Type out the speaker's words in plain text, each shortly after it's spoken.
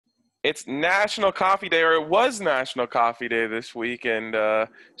It's National Coffee Day, or it was National Coffee Day this week, and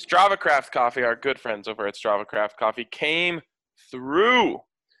Strava Craft Coffee, our good friends over at Strava Craft Coffee, came through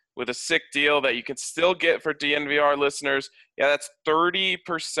with a sick deal that you can still get for DNVR listeners. Yeah, that's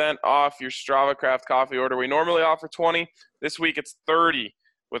 30% off your Strava Craft Coffee order. We normally offer 20. This week it's 30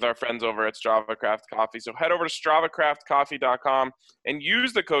 with our friends over at Strava Craft Coffee. So head over to StravaCraftCoffee.com and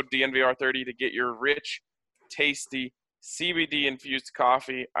use the code DNVR30 to get your rich, tasty CBD infused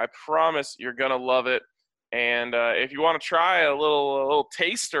coffee. I promise you're gonna love it. And if you want to try a little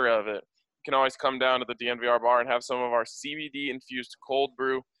taster of it, you can always come down to the DNVR bar and have some of our CBD infused cold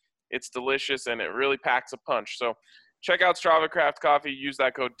brew. It's delicious and it really packs a punch. So check out Strava Craft Coffee. Use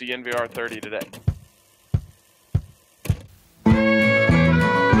that code DNVR30 today.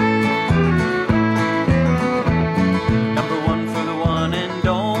 Number one for the one and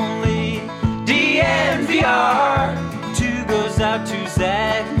only DNVR. Two goes out to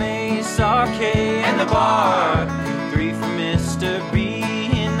Zach Mace, RK, and the bar. Three for Mr. B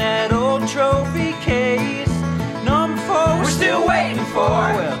in that old trophy case. Number four we're still waiting for.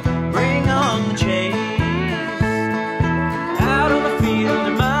 Well, bring on the chase. Out on the field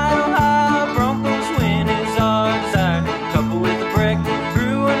in Mile High, Broncos win is our desire. Couple with a breakfast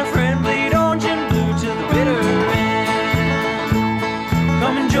brew and a friend bleed orange and blue to the bitter end.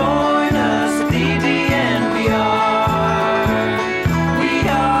 Come and join us at the DNVR. We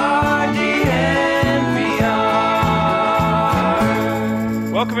are DNVR.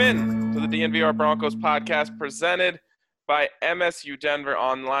 Welcome in to the DNVR Broncos podcast presented by MSU Denver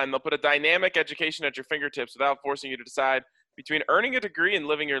Online. They'll put a dynamic education at your fingertips without forcing you to decide between earning a degree and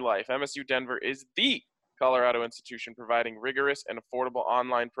living your life. MSU Denver is the Colorado institution providing rigorous and affordable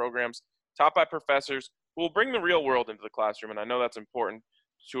online programs taught by professors who will bring the real world into the classroom, and I know that's important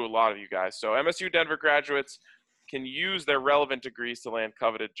to a lot of you guys. So MSU Denver graduates can use their relevant degrees to land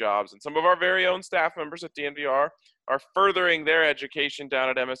coveted jobs, and some of our very own staff members at DNVR are furthering their education down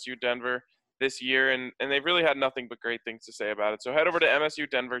at MSU Denver this year, and they've really had nothing but great things to say about it. So head over to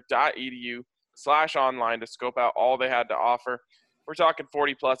msudenver.edu/online to scope out all they had to offer. We're talking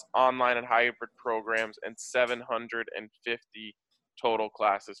 40-plus online and hybrid programs and 750 total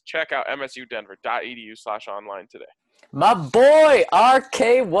classes. Check out msudenver.edu/online today. My boy,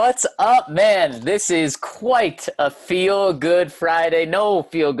 RK, what's up, man? This is quite a feel-good Friday. No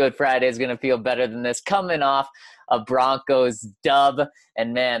feel-good Friday is going to feel better than this. Coming off a Broncos dub.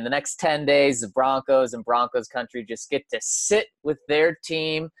 And, man, the next 10 days, the Broncos and Broncos country just get to sit with their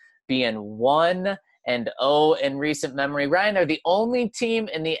team being 1-0 in recent memory. Ryan, they're the only team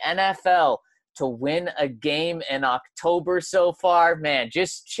in the NFL to win a game in October so far. Man,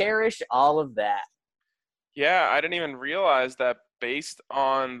 just cherish all of that. Yeah, I didn't even realize that based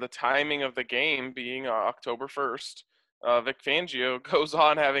on the timing of the game being October 1st, Vic Fangio goes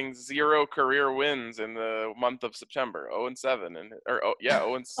on having 0 career wins in the month of September, 0-7, 0-6 or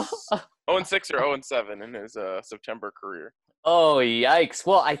 0-7 in his September career. Oh, yikes.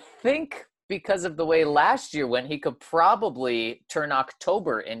 Well, I think because of the way last year went, he could probably turn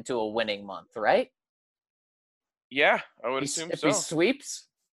October into a winning month, right? Yeah, I would assume if so. he sweeps,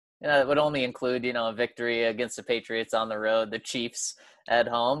 it would only include, a victory against the Patriots on the road, the Chiefs at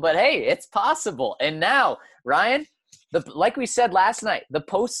home. But, hey, it's possible. And now, Ryan, like we said last night, the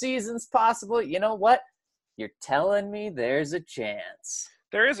postseason's possible. You know what? You're telling me there's a chance.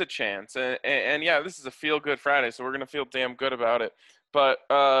 There is a chance. And yeah, this is a feel-good Friday, so we're going to feel damn good about it. But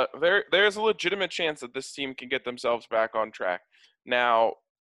there's a legitimate chance that this team can get themselves back on track. Now,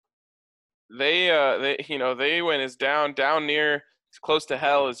 they went as down near as close to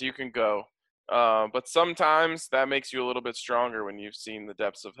hell as you can go. But sometimes that makes you a little bit stronger when you've seen the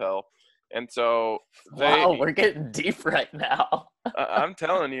depths of hell. And so wow, we're getting deep right now. I'm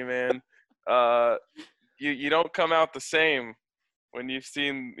telling you, man, you don't come out the same when you've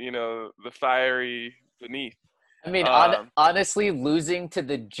seen, the fiery beneath. I mean, honestly, losing to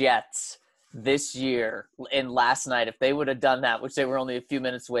the Jets this year and last night, if they would have done that, which they were only a few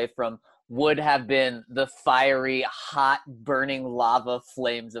minutes away from, would have been the fiery, hot, burning lava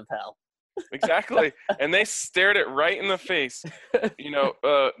flames of hell. Exactly. And they stared it right in the face. Brett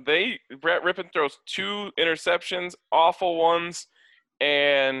Rypien throws 2 interceptions, awful ones,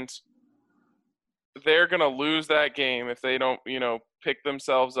 and they're going to lose that game if they don't, pick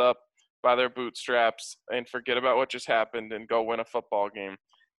themselves up by their bootstraps and forget about what just happened and go win a football game.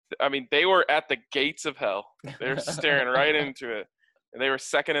 I mean, they were at the gates of hell. They were staring right into it. And they were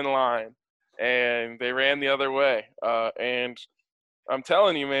second in line, and they ran the other way. And I'm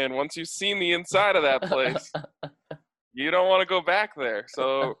telling you, man, once you've seen the inside of that place, you don't want to go back there.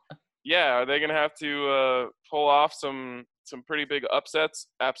 So, yeah, are they going to have to pull off some some pretty big upsets,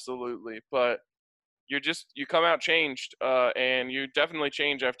 absolutely. But you come out changed, and you definitely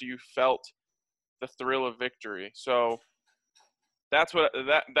change after you felt the thrill of victory. So that's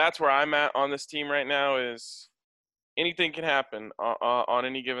where I'm at on this team right now. Is anything can happen on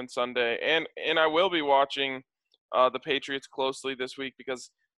any given Sunday, and I will be watching the Patriots closely this week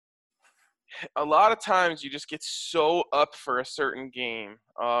because a lot of times you just get so up for a certain game,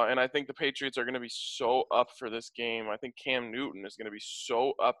 and I think the Patriots are going to be so up for this game. I think Cam Newton is going to be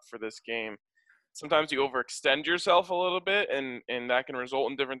so up for this game. Sometimes you overextend yourself a little bit, and that can result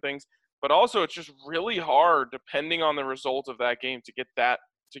in different things. But also, it's just really hard, depending on the result of that game, to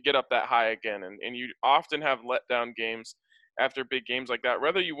get up that high again. And you often have letdown games after big games like that,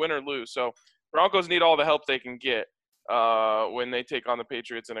 whether you win or lose. So Broncos need all the help they can get when they take on the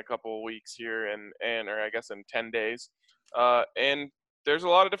Patriots in a couple of weeks here, or I guess in 10 days. And there's a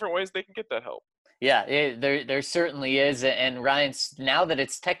lot of different ways they can get that help. Yeah, there certainly is. And Ryan, now that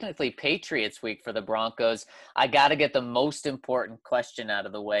it's technically Patriots week for the Broncos, I got to get the most important question out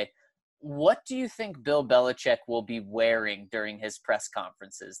of the way. What do you think Bill Belichick will be wearing during his press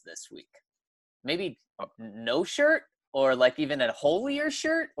conferences this week? Maybe no shirt, or like even a holier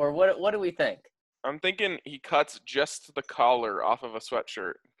shirt, or what do we think? I'm thinking he cuts just the collar off of a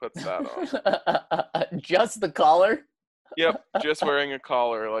sweatshirt, puts that on. Just the collar? Yep, just wearing a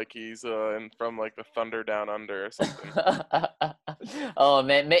collar like he's from like the Thunder Down Under or something. Oh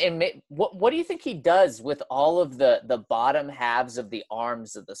man, what do you think he does with all of the bottom halves of the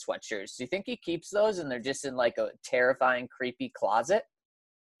arms of the sweatshirts? Do you think he keeps those and they're just in like a terrifying, creepy closet?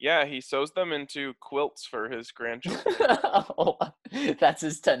 Yeah, he sews them into quilts for his grandchildren. Oh, that's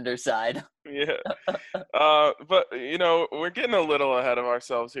his tender side. Yeah. But, we're getting a little ahead of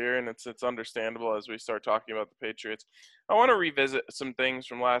ourselves here, and it's understandable as we start talking about the Patriots. I want to revisit some things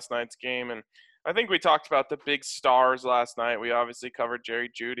from last night's game, and I think we talked about the big stars last night. We obviously covered Jerry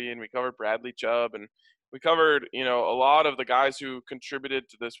Jeudy, and we covered Bradley Chubb, and we covered, a lot of the guys who contributed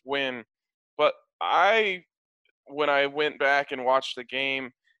to this win. But when I went back and watched the game,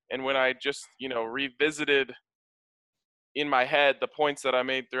 and when I just, revisited in my head the points that I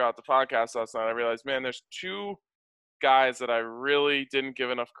made throughout the podcast last night, I realized, man, there's two guys that I really didn't give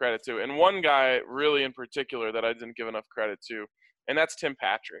enough credit to. And one guy really in particular that I didn't give enough credit to, and that's Tim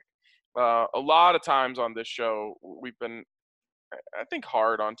Patrick. A lot of times on this show, we've been, I think,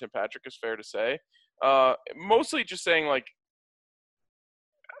 hard on Tim Patrick, is fair to say. Mostly just saying, like,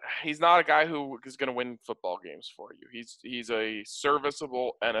 he's not a guy who is going to win football games for you. He's a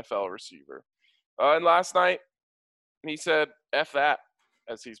serviceable NFL receiver. And last night, he said, F that,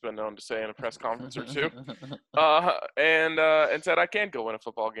 as he's been known to say in a press conference or two, and said, I can't go win a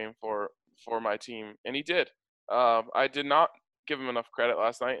football game for my team. And he did. I did not give him enough credit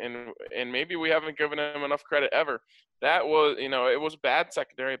last night, and maybe we haven't given him enough credit ever. That was, it was bad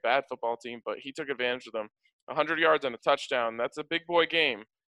secondary, bad football team, but he took advantage of them. 100 yards and a touchdown. That's a big boy game.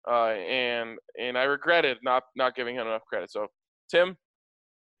 And I regretted not giving him enough credit. So, Tim,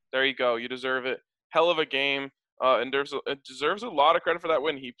 there you go. You deserve it. Hell of a game. And deserves a lot of credit for that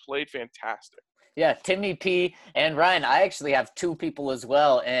win. He played fantastic. Yeah, Timmy P and Ryan, I actually have two people as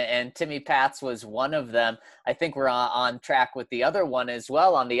well, and Timmy Pats was one of them. I think we're on track with the other one as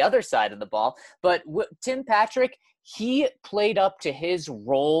well on the other side of the ball. But Tim Patrick, he played up to his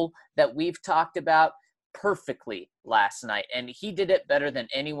role that we've talked about perfectly last night, and he did it better than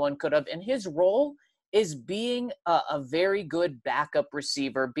anyone could have. And his role is being a very good backup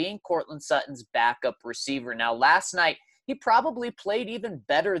receiver, being Courtland Sutton's backup receiver. Now, last night, he probably played even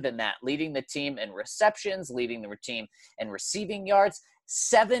better than that, leading the team in receptions, leading the team in receiving yards.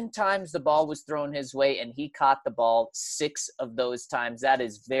 7 times the ball was thrown his way, and he caught the ball 6 of those times. That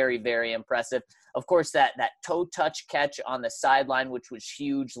is very, very impressive. Of course, that toe touch catch on the sideline, which was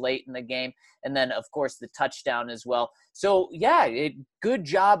huge late in the game. And then, of course, the touchdown as well. So, yeah, good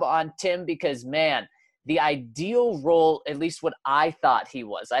job on Tim because, man, the ideal role, at least what I thought he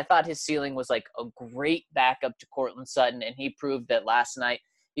was. I thought his ceiling was like a great backup to Courtland Sutton, and he proved that last night.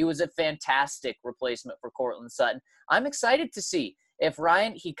 He was a fantastic replacement for Courtland Sutton. I'm excited to see if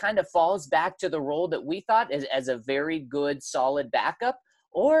Ryan, he kind of falls back to the role that we thought as a very good, solid backup,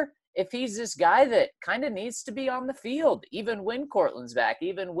 or if he's this guy that kind of needs to be on the field, even when Courtland's back,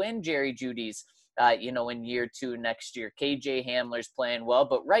 even when Jerry Jeudy's, in year 2 next year. KJ Hamler's playing well,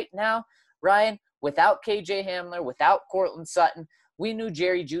 but right now, Ryan, without KJ Hamler, without Courtland Sutton, we knew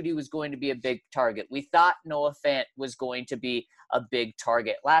Jerry Jeudy was going to be a big target. We thought Noah Fant was going to be a big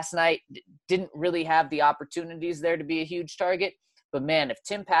target. Last night, didn't really have the opportunities there to be a huge target. But, man, if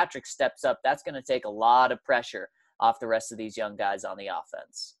Tim Patrick steps up, that's going to take a lot of pressure off the rest of these young guys on the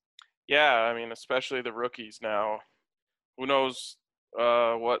offense. Yeah, I mean, especially the rookies now. Who knows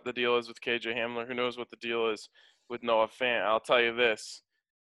what the deal is with KJ Hamler? Who knows what the deal is with Noah Fant? I'll tell you this.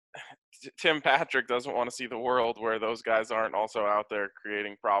 Tim Patrick doesn't want to see the world where those guys aren't also out there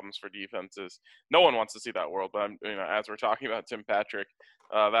creating problems for defenses. No one wants to see that world, but as we're talking about Tim Patrick,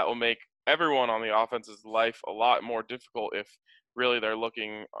 that will make everyone on the offense's life a lot more difficult if really they're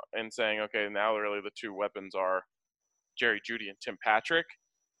looking and saying, okay, now really the two weapons are Jerry Jeudy and Tim Patrick.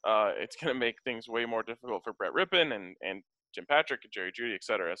 It's going to make things way more difficult for Brett Rippon and Tim Patrick and Jerry Jeudy, et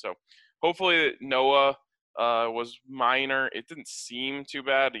cetera. So hopefully Noah was minor. It didn't seem too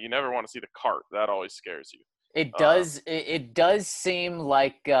bad. You never want to see the cart. That always scares you. It does. It does seem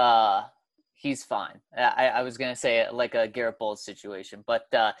like he's fine. I was gonna say it like a Garrett Bowles situation, but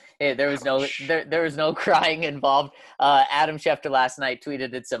hey, there was no crying involved. Adam Schefter last night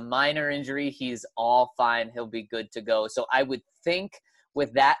tweeted it's a minor injury. He's all fine. He'll be good to go. So I would think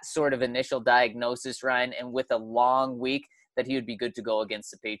with that sort of initial diagnosis, Ryan, and with a long week, that he would be good to go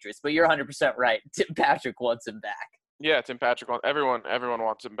against the Patriots. But you're 100% right. Tim Patrick wants him back. Yeah, Tim Patrick wants everyone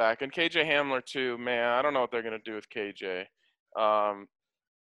wants him back, and KJ Hamler too. Man, I don't know what they're gonna do with KJ.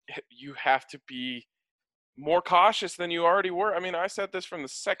 You have to be more cautious than you already were. I mean, I said this from the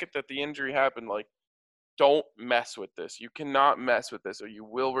second that the injury happened. Like, don't mess with this. You cannot mess with this, or you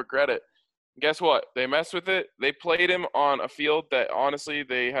will regret it. Guess what? They messed with it. They played him on a field that honestly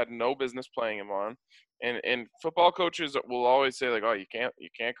they had no business playing him on. And football coaches will always say like, oh, you can't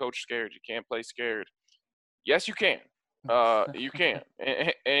coach scared. You can't play scared. Yes, you can. You can,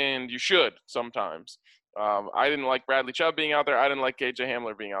 and you should sometimes. I didn't like Bradley Chubb being out there. I didn't like KJ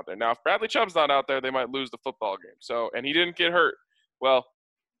Hamler being out there. Now, if Bradley Chubb's not out there, they might lose the football game. So, and he didn't get hurt. Well,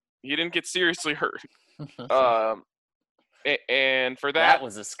 he didn't get seriously hurt. And for that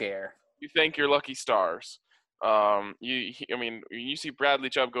was a scare. You thank your lucky stars. You see Bradley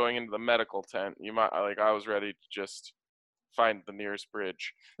Chubb going into the medical tent. You might I was ready to just find the nearest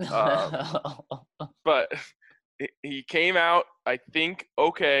bridge. But he came out, I think,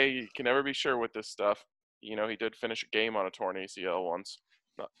 okay. You can never be sure with this stuff. He did finish a game on a torn ACL once,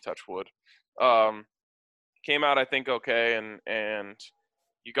 not touch wood. Came out, I think, okay, and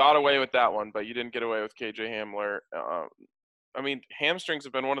you got away with that one, but you didn't get away with KJ Hamler. Hamstrings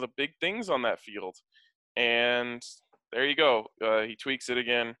have been one of the big things on that field, and there you go. He tweaks it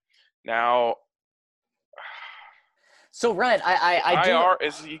again. Now, so Ryan, I IR,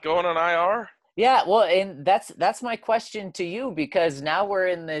 is he going on IR? Yeah, well, and that's my question to you, because now we're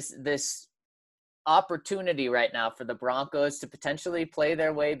in this opportunity right now for the Broncos to potentially play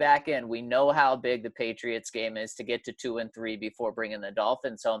their way back in. We know how big the Patriots game is to get to 2-3 before bringing the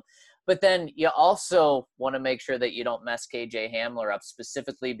Dolphins home. But then you also want to make sure that you don't mess KJ Hamler up,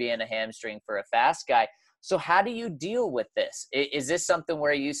 specifically being a hamstring for a fast guy. So how do you deal with this? Is this something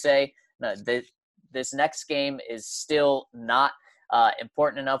where you say, no, this next game is still not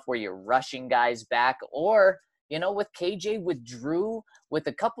important enough where you're rushing guys back? Or, with KJ, with Drew, with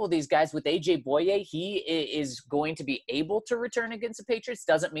a couple of these guys, with AJ Boye, he is going to be able to return against the Patriots.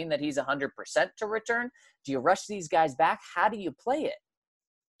 Doesn't mean that he's 100% to return. Do you rush these guys back? How do you play it?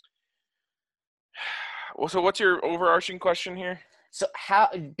 Well, so what's your overarching question here? So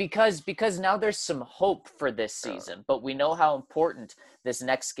because now there's some hope for this season, but we know how important this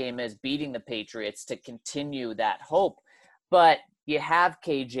next game is, beating the Patriots, to continue that hope. But you have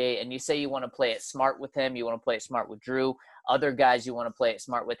KJ, and you say you want to play it smart with him. You want to play it smart with Drew. Other guys you want to play it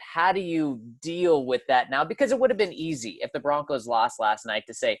smart with. How do you deal with that now? Because it would have been easy if the Broncos lost last night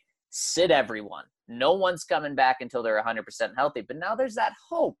to say, sit everyone. No one's coming back until they're 100% healthy. But now there's that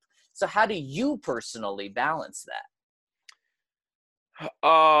hope. So how do you personally balance that?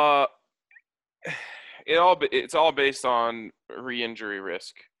 It's all based on re-injury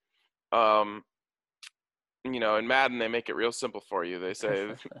risk. In Madden, they make it real simple for you. They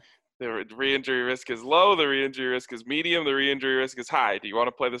say the re-injury risk is low, the re-injury risk is medium, the re-injury risk is high. Do you want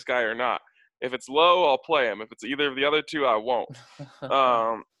to play this guy or not? If it's low, I'll play him. If it's either of the other two, I won't.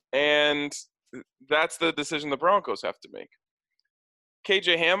 And that's the decision the Broncos have to make.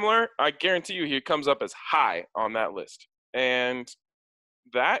 KJ Hamler, I guarantee you he comes up as high on that list. And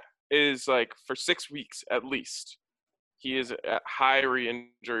that is like for 6 weeks at least. He is at high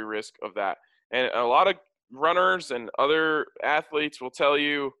re-injury risk of that. And a lot of runners and other athletes will tell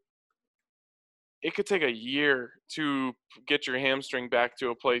you it could take a year to get your hamstring back to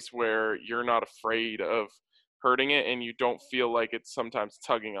a place where you're not afraid of hurting it and you don't feel like it's sometimes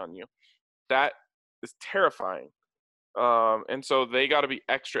tugging on you. That is terrifying. And so they got to be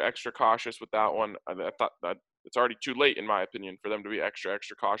extra cautious with that one. I thought that it's already too late, in my opinion, for them to be extra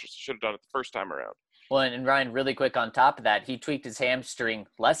cautious. They should have done it the first time around. Well, and Ryan, really quick on top of that, he tweaked his hamstring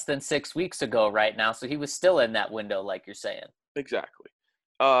less than 6 weeks ago right now, so he was still in that window, like you're saying. Exactly.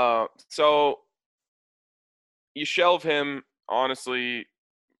 So you shelve him, honestly,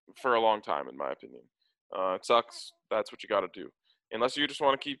 for a long time, in my opinion. It sucks. That's what you got to do. Unless you just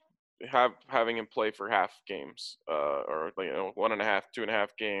want to keep having him play for half games, or 1.5, 2.5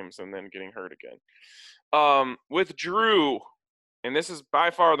 games, and then getting hurt again. With Drew, and this is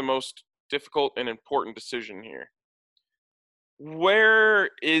by far the most difficult and important decision here. Where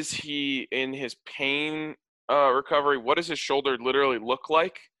is he in his pain recovery? What does his shoulder literally look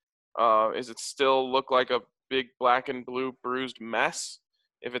like? Is it still look like a big black and blue bruised mess?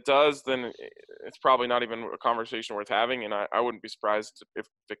 If it does, then it's probably not even a conversation worth having, and I wouldn't be surprised if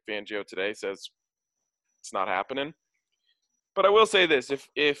Vic Fangio today says it's not happening. But I will say this,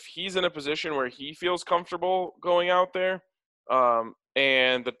 if he's in a position where he feels comfortable going out there,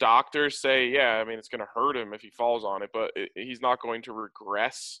 and the doctors say, yeah, I mean, it's going to hurt him if he falls on it, but he's not going to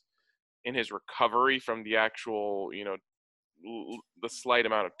regress in his recovery from the actual, the slight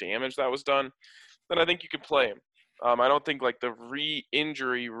amount of damage that was done, then I think you could play him. I don't think like the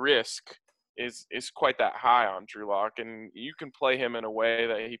re-injury risk is quite that high on Drew Lock, and you can play him in a way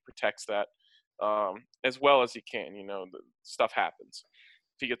that he protects that as well as he can. The stuff happens.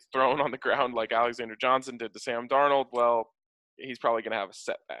 If he gets thrown on the ground like Alexander Johnson did to Sam Darnold, well, he's probably going to have a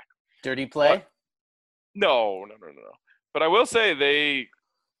setback. Dirty play? But, no. But I will say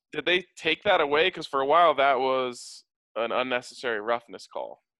did they take that away? Because for a while that was an unnecessary roughness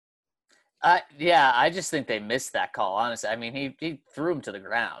call. Yeah, I just think they missed that call, honestly. I mean, he threw him to the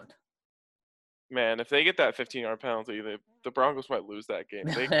ground. Man, if they get that 15-yard penalty, the Broncos might lose that game.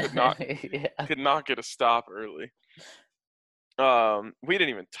 They could not get a stop early. We didn't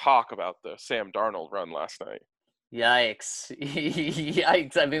even talk about the Sam Darnold run last night. Yikes.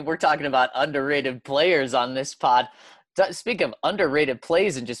 Yikes. I mean, we're talking about underrated players on this pod. Speaking of underrated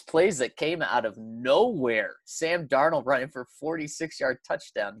plays and just plays that came out of nowhere, Sam Darnold running for 46-yard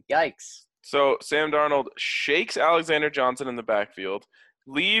touchdown. Yikes. So Sam Darnold shakes Alexander Johnson in the backfield,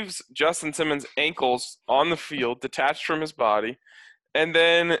 leaves Justin Simmons' ankles on the field, detached from his body, and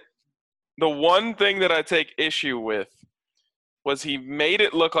then the one thing that I take issue with was he made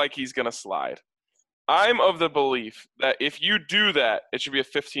it look like he's going to slide. I'm of the belief that if you do that, it should be a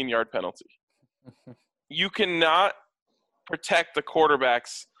 15-yard penalty. You cannot protect the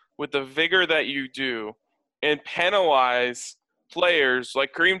quarterbacks with the vigor that you do and penalize players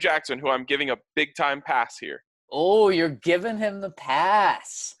like Kareem Jackson, who I'm giving a big-time pass here. Oh, you're giving him the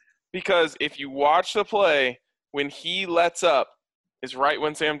pass. Because if you watch the play, when he lets up is right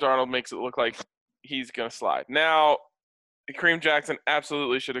when Sam Darnold makes it look like he's going to slide. Now, Kareem Jackson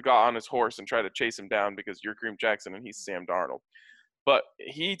absolutely should have got on his horse and tried to chase him down because you're Kareem Jackson and he's Sam Darnold. But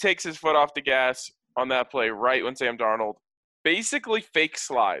he takes his foot off the gas on that play right when Sam Darnold basically fake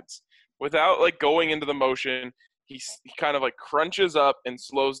slides without going into the motion. He kind of crunches up and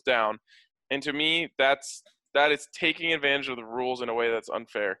slows down. And to me, that is taking advantage of the rules in a way that's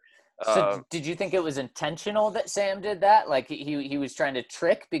unfair. So did you think it was intentional that Sam did that? Like he was trying to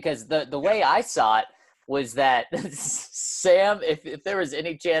trick? Because the way I saw it was that Sam, if there was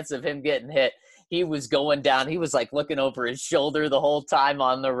any chance of him getting hit, he was going down. He was looking over his shoulder the whole time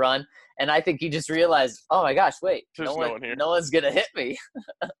on the run. And I think he just realized, oh my gosh, wait, no one's going to hit me.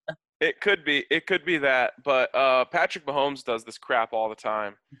 It could be that, but Patrick Mahomes does this crap all the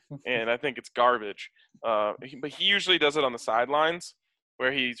time, and I think it's garbage. But he usually does it on the sidelines,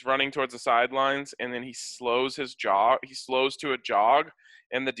 where he's running towards the sidelines, and then he slows his jog. He slows to a jog,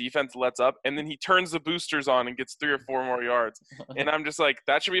 and the defense lets up, and then he turns the boosters on and gets 3 or 4 more yards. And I'm just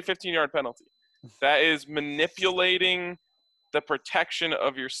that should be a 15-yard penalty. That is manipulating the protection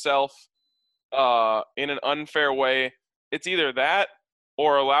of yourself in an unfair way. It's either that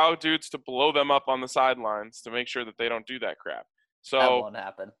or allow dudes to blow them up on the sidelines to make sure that they don't do that crap. So that won't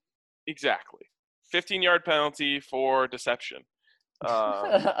happen. Exactly. 15-yard penalty for deception.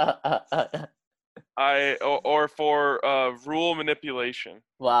 Or for rule manipulation.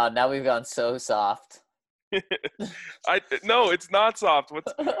 Wow, now we've gone so soft. No, it's not soft.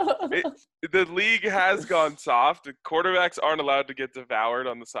 The league has gone soft. The quarterbacks aren't allowed to get devoured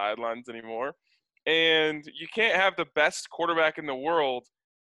on the sidelines anymore. And you can't have the best quarterback in the world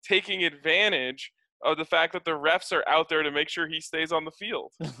taking advantage of the fact that the refs are out there to make sure he stays on the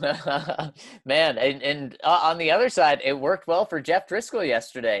field. Man, and on the other side, it worked well for Jeff Driscoll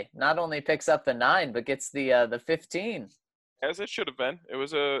yesterday. Not only picks up the 9, but gets the 15. As it should have been.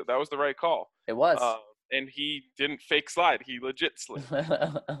 That was the right call. It was. And he didn't fake slide. He legit slid.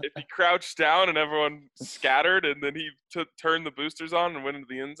 If he crouched down and everyone scattered and then he turned the boosters on and went into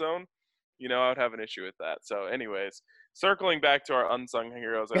the end zone, I would have an issue with that. So, anyways, circling back to our unsung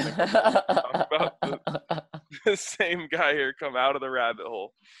heroes, I think we'll talk about the same guy here come out of the rabbit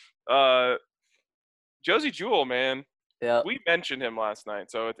hole. Josey Jewell, man. Yeah. We mentioned him last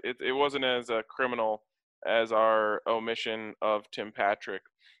night, so it wasn't as criminal as our omission of Tim Patrick.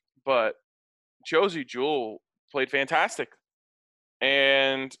 But Josey Jewell played fantastic.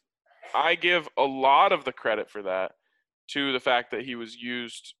 And I give a lot of the credit for that to the fact that he was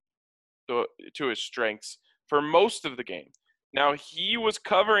used to his strengths for most of the game. Now, he was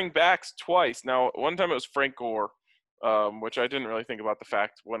covering backs twice. Now, one time it was Frank Gore, which I didn't really think about the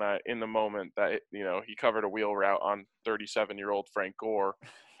fact in the moment that, he covered a wheel route on 37-year-old Frank Gore.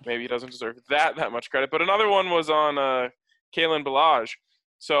 Maybe he doesn't deserve that much credit. But another one was on Kalen Ballage.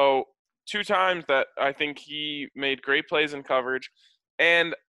 So 2 times that I think he made great plays in coverage.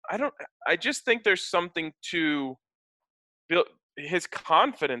 And I just think there's something to his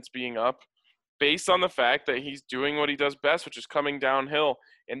confidence being up based on the fact that he's doing what he does best, which is coming downhill.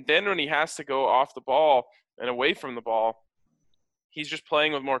 And then when he has to go off the ball and away from the ball, he's just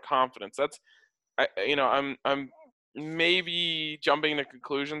playing with more confidence. I'm maybe jumping to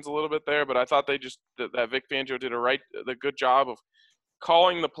conclusions a little bit there, but I thought that Vic Fangio did the good job of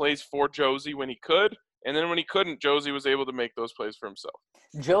calling the plays for Josey when he could. And then when he couldn't, Josey was able to make those plays for himself.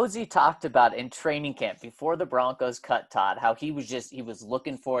 Josey talked about in training camp before the Broncos cut Todd, how he was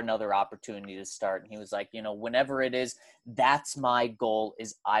looking for another opportunity to start. And he was like, whenever it is, that's my goal,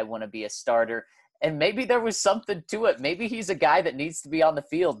 is I want to be a starter. And maybe there was something to it. Maybe he's a guy that needs to be on the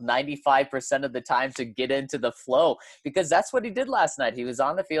field 95% of the time to get into the flow, because that's what he did last night. He was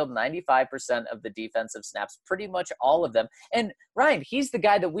on the field 95% of the defensive snaps, pretty much all of them. And Ryan, he's the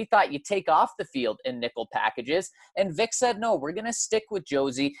guy that we thought you take off the field in nickel packages. And Vic said, no, we're going to stick with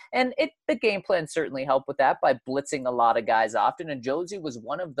Josey. And the game plan certainly helped with that by blitzing a lot of guys often. And Josey was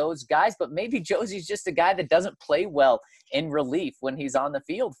one of those guys, but maybe Josey's just a guy that doesn't play well in relief when he's on the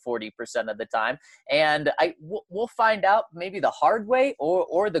field 40% of the time. And we'll find out maybe the hard way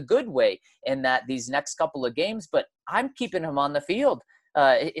or the good way in these next couple of games. But I'm keeping him on the field,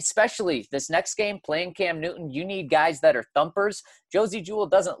 especially this next game playing Cam Newton. You need guys that are thumpers. Josey Jewell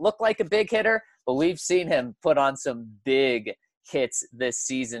doesn't look like a big hitter, but we've seen him put on some big hits this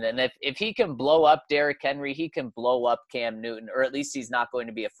season. And if he can blow up Derrick Henry, he can blow up Cam Newton, or at least he's not going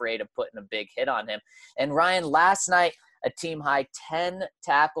to be afraid of putting a big hit on him. And Ryan, last night, a team-high 10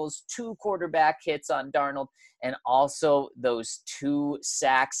 tackles, 2 quarterback hits on Darnold, and also those 2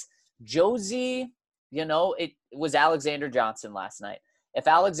 sacks. Josey, it was Alexander Johnson last night. If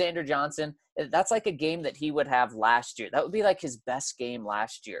Alexander Johnson, that's like a game that he would have last year. That would be like his best game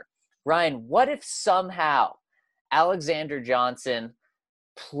last year. Ryan, what if somehow Alexander Johnson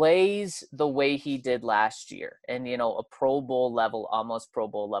plays the way he did last year and, a Pro Bowl level, almost Pro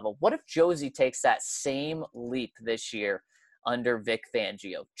Bowl level? What if Josey takes that same leap this year under Vic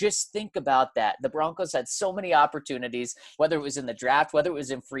Fangio? Just think about that. The Broncos had so many opportunities, whether it was in the draft, whether it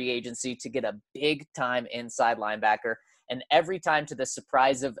was in free agency, to get a big-time inside linebacker. And every time, to the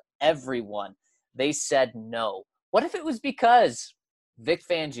surprise of everyone, they said no. What if it was because Vic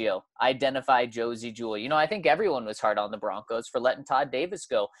Fangio identified Josey Jewell? I think everyone was hard on the Broncos for letting Todd Davis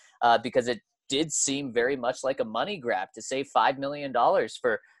go because it did seem very much like a money grab to save $5 million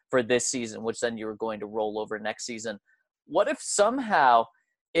for this season, which then you were going to roll over next season. What if somehow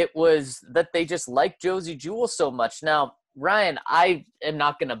it was that they just liked Josey Jewell so much? Now, Ryan, I am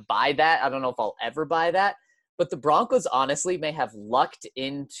not going to buy that. I don't know if I'll ever buy that. But the Broncos honestly may have lucked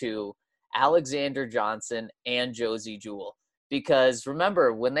into Alexander Johnson and Josey Jewell. Because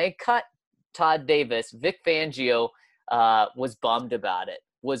remember, when they cut Todd Davis, Vic Fangio was bummed about it,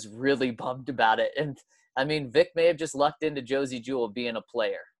 was really bummed about it. And, I mean, Vic may have just lucked into Josey Jewell being a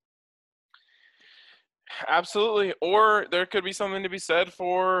player. Absolutely. Or there could be something to be said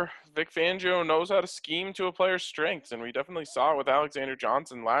for Vic Fangio knows how to scheme to a player's strengths. And we definitely saw it with Alexander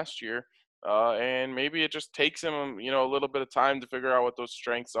Johnson last year. And maybe it just takes him, a little bit of time to figure out what those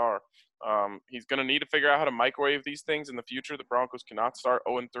strengths are. He's going to need to figure out how to microwave these things in the future. The Broncos cannot start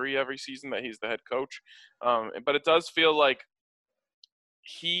 0-3 every season that he's the head coach. But it does feel like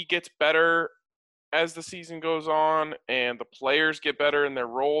he gets better as the season goes on, and the players get better in their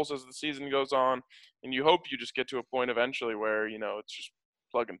roles as the season goes on. And you hope you just get to a point eventually where, it's just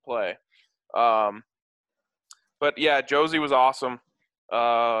plug and play. But yeah, Josey was awesome.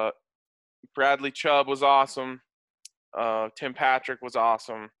 Bradley Chubb was awesome. Tim Patrick was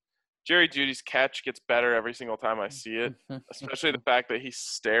awesome. Jerry Jeudy's catch gets better every single time I see it, especially the fact that he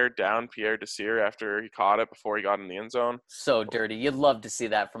stared down Pierre Desir after he caught it before he got in the end zone. So dirty. You'd love to see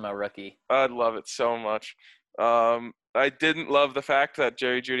that from a rookie. I'd love it so much. I didn't love the fact that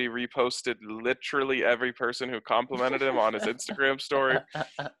Jerry Jeudy reposted literally every person who complimented him on his Instagram story.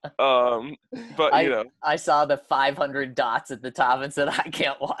 But I saw the 500 dots at the top and said, I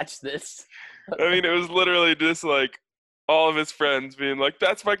can't watch this. I mean, it was literally just like all of his friends being like,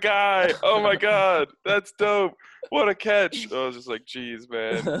 "That's my guy! Oh my god, that's dope! What a catch!" I was just like, "Geez,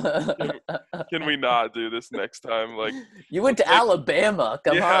 man, can we not do this next time?" Like, you went to Alabama.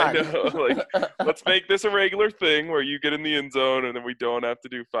 Come on. I know. Like, let's make this a regular thing where you get in the end zone and then we don't have to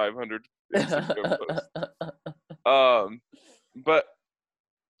do 500 Instagram posts. But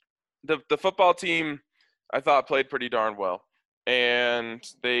the football team, I thought, played pretty darn well. And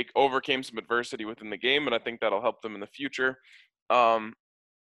they overcame some adversity within the game, and I think that'll help them in the future. But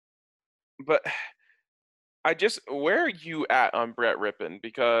where are you at on Brett Rypien?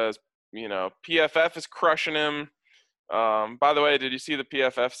 Because, PFF is crushing him. By the way, did you see the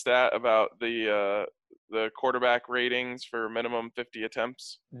PFF stat about the quarterback ratings for minimum 50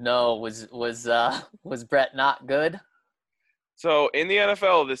 attempts? No, was Brett not good? So in the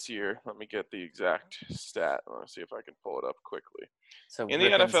NFL this year, let me get the exact stat. Let's see if I can pull it up quickly. So in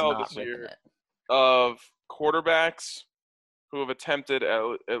the NFL this year, of quarterbacks who have attempted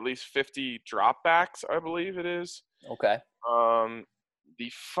at least 50 dropbacks, I believe it is. Okay.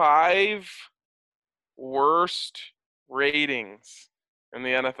 The 5 worst ratings in the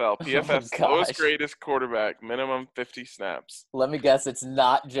NFL. PFF's lowest greatest quarterback, minimum 50 snaps. Let me guess, it's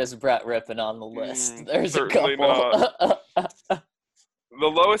not just Brett Rypien on the list. There's a couple. Not. The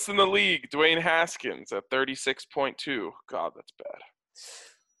lowest in the league, Dwayne Haskins at 36.2. God, that's bad.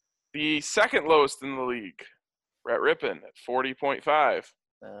 The second lowest in the league, Brett Rypien at 40.5.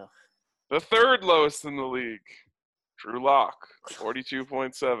 Oh. The third lowest in the league, Drew Lock,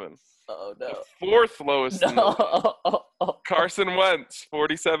 42.7. Oh, no. The fourth lowest in the league, Carson Wentz,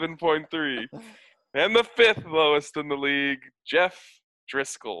 47.3. And the fifth lowest in the league, Jeff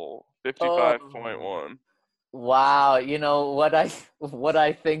Driscoll, 55.1. Wow, you know what I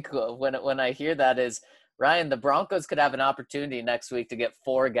think when I hear that is, Ryan, the Broncos could have an opportunity next week to get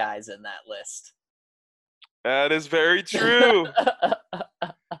 4 guys in that list. That is very true.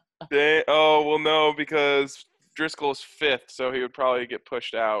 No, because Driscoll's 5th, so he would probably get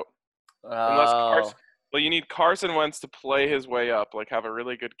pushed out. You need Carson Wentz to play his way up, like have a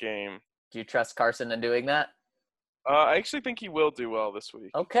really good game. Do you trust Carson in doing that? I actually think he will do well this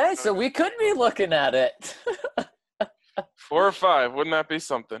week. Okay, so we could be looking at it. 4 or 5, wouldn't that be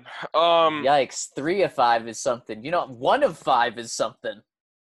something? Yikes, 3 of 5 is something. 1 of 5 is something.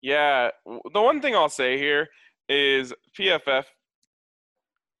 Yeah, the one thing I'll say here is PFF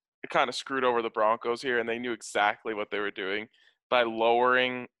kind of screwed over the Broncos here, and they knew exactly what they were doing by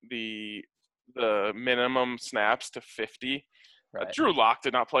lowering the minimum snaps to 50. Right. Drew Lock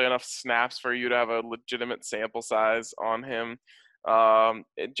did not play enough snaps for you to have a legitimate sample size on him.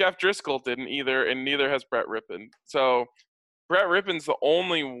 Jeff Driscoll didn't either, and neither has Brett Rypien. So Brett Rypien's the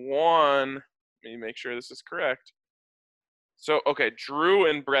only one. Let me make sure this is correct. So, okay, Drew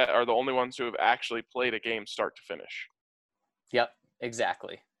and Brett are the only ones who have actually played a game start to finish. Yep,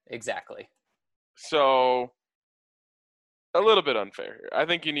 exactly. So a little bit unfair here. I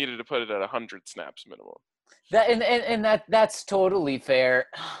think you needed to put it at 100 snaps minimum. That's totally fair.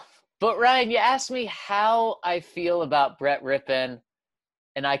 But Ryan, you asked me how I feel about Brett Rypien,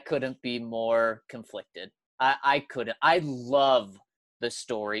 and I couldn't be more conflicted. I couldn't. I love the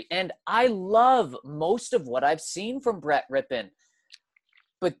story, and I love most of what I've seen from Brett Rypien.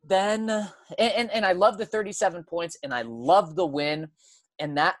 But then, and I love the 37 points, and I love the win,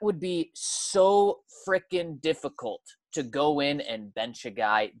 and that would be so freaking difficult to go in and bench a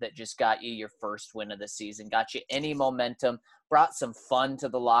guy that just got you your first win of the season, got you any momentum, brought some fun to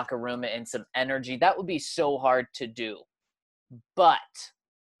the locker room and some energy. That would be so hard to do. But,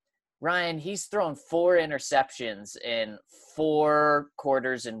 Ryan, he's thrown 4 interceptions in 4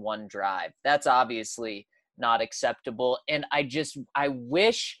 quarters in 1 drive. That's obviously not acceptable. And I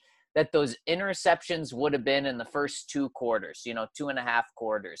wish that those interceptions would have been in the first 2 quarters, 2.5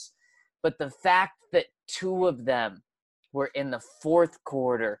 quarters. But the fact that 2 of them were in the 4th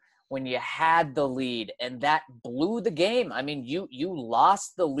quarter when you had the lead, and that blew the game. I mean, you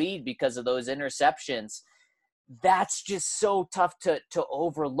lost the lead because of those interceptions. That's just so tough to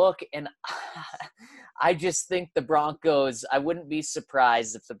overlook. And I just think the Broncos, I wouldn't be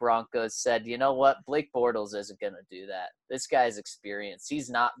surprised if the Broncos said, you know what, Blake Bortles isn't going to do that. This guy's experienced. He's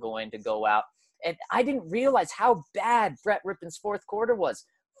not going to go out. And I didn't realize how bad Brett Rypien's 4th quarter was.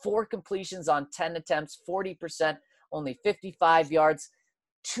 4 completions on 10 attempts, 40%, only 55 yards,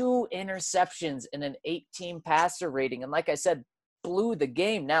 2 interceptions, and an 18 passer rating. And like I said, blew the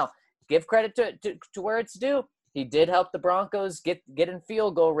game. Now, give credit to where it's due. He did help the Broncos get in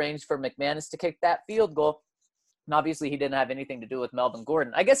field goal range for McManus to kick that field goal. And obviously he didn't have anything to do with Melvin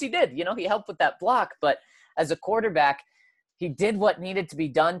Gordon. I guess he did. He helped with that block. But as a quarterback, he did what needed to be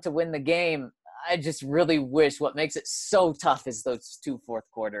done to win the game. I just really wish what makes it so tough is those 2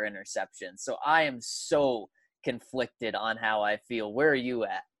 fourth-quarter interceptions. So I am so conflicted on how I feel. Where are you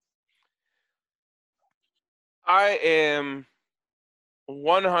at? I am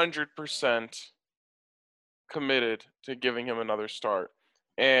 100% committed to giving him another start.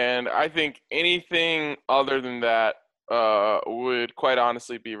 And I think anything other than that would quite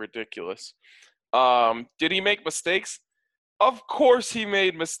honestly be ridiculous. Did he make mistakes? Of course he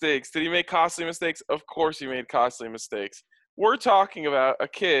made mistakes. Did he make costly mistakes? Of course he made costly mistakes. We're talking about a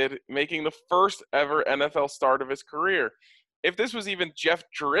kid making the first ever NFL start of his career. If this was even Jeff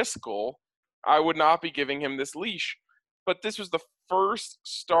Driscoll, I would not be giving him this leash. But this was the first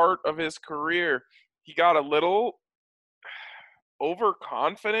start of his career. He got a little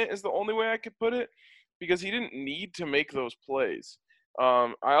overconfident is the only way I could put it, because he didn't need to make those plays.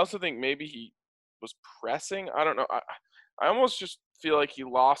 I also think maybe he was pressing. I don't know. I almost just feel like he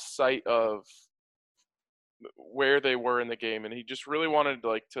lost sight of where they were in the game, and he just really wanted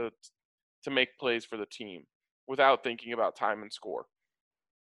to make plays for the team without thinking about time and score.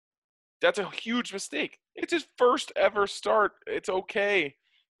 That's a huge mistake. It's his first ever start. It's okay.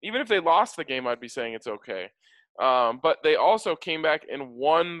 Even if they lost the game, I'd be saying it's okay. But they also came back and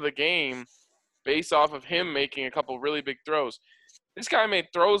won the game based off of him making a couple really big throws. This guy made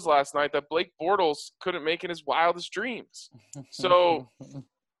throws last night that Blake Bortles couldn't make in his wildest dreams. So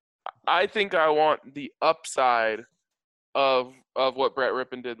I think I want the upside of what Brett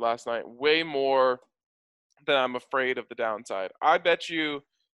Rypien did last night way more than I'm afraid of the downside. I bet you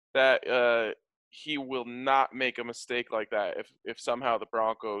that he will not make a mistake like that if somehow the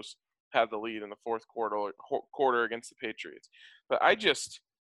Broncos have the lead in the fourth quarter against the Patriots. But I just,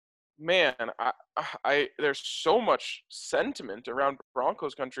 man, I there's so much sentiment around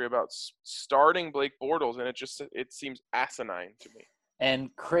Broncos country about starting Blake Bortles, and it seems asinine to me.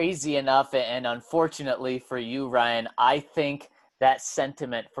 And crazy enough, and unfortunately for you, Ryan, I think that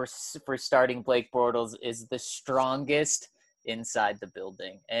sentiment for starting Blake Bortles is the strongest inside the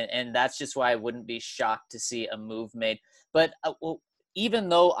building. And that's just why I wouldn't be shocked to see a move made. But even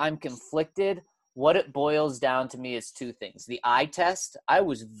though I'm conflicted, what it boils down to me is two things. The eye test, I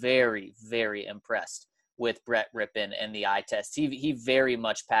was very, very impressed with Brett Rypien and the eye test. He very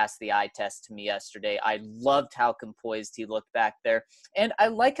much passed the eye test to me yesterday. I loved how composed he looked back there. And I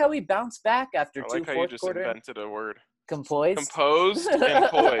like how he bounced back after two fourth quarter. I like how you just invented a word. Composed? Composed and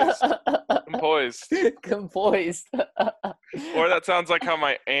poised. Composed. Composed. Or that sounds like how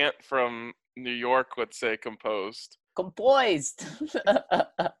my aunt from New York would say composed. Composed.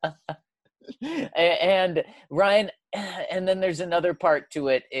 And Ryan, and then there's another part to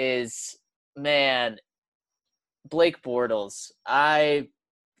it is, man, Blake Bortles, I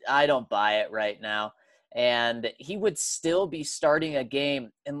don't buy it right now. And he would still be starting a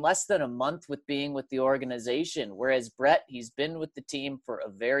game in less than a month with being with the organization. Whereas Brett, he's been with the team for a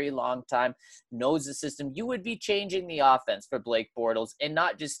very long time, knows the system. You would be changing the offense for Blake Bortles, and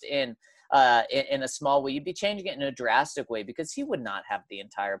not just in a small way. You'd be changing it in a drastic way, because he would not have the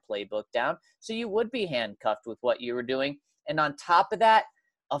entire playbook down. So you would be handcuffed with what you were doing. And on top of that,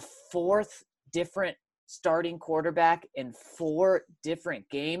 a fourth different starting quarterback in 4 different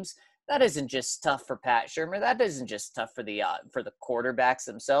games. That isn't just tough for Pat Shurmur. That isn't just tough for the quarterbacks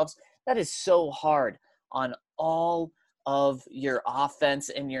themselves. That is so hard on all of your offense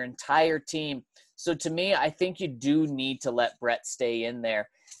and your entire team. So to me, I think you do need to let Brett stay in there.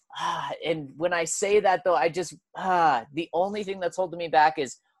 And when I say that, though, I just the only thing that's holding me back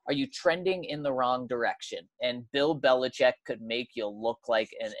is, are you trending in the wrong direction? And Bill Belichick could make you look like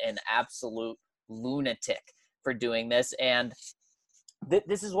an absolute lunatic for doing this. And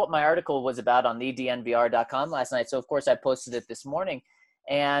this is what my article was about on thednvr.com last night. So, of course, I posted it this morning.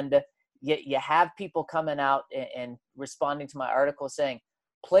 And you have people coming out and responding to my article saying,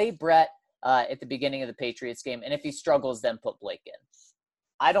 play Brett at the beginning of the Patriots game, and if he struggles, then put Blake in.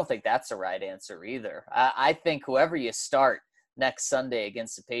 I don't think that's the right answer either. I think whoever you start next Sunday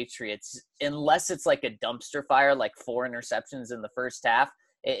against the Patriots, unless it's like a dumpster fire, like 4 interceptions in the first half,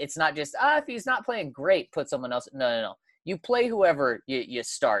 it's not just, if he's not playing great, put someone else. No. You play whoever you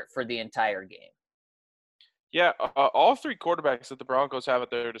start for the entire game. Yeah, all 3 quarterbacks that the Broncos have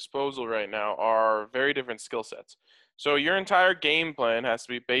at their disposal right now are very different skill sets. So your entire game plan has to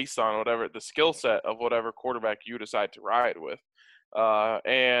be based on whatever the skill set of whatever quarterback you decide to ride with.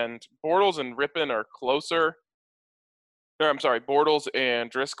 And Bortles and Rypien are closer. Bortles and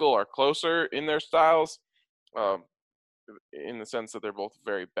Driscoll are closer in their styles. Um, in the sense that they're both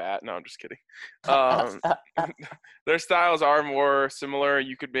very bad. No, I'm just kidding. Um, their styles are more similar.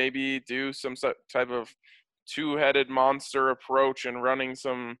 You could maybe do some type of two-headed monster approach and running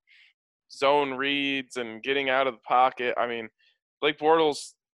some zone reads and getting out of the pocket. I mean, Blake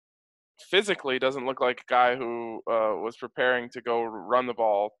Bortles physically doesn't look like a guy who was preparing to go run the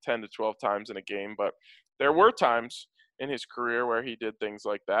ball 10 to 12 times in a game, but there were times in his career where he did things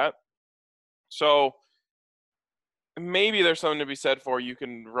like that. So maybe there's something to be said for you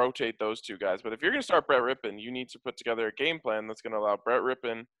can rotate those two guys. But if you're going to start Brett Rippon, you need to put together a game plan that's going to allow Brett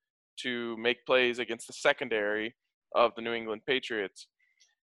Rippon to make plays against the secondary of the New England Patriots.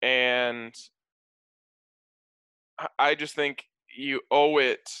 And I just think you owe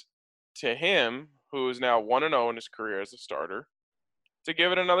it to him, who is now 1-0 in his career as a starter, to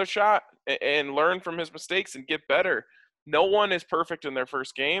give it another shot and learn from his mistakes and get better. No one is perfect in their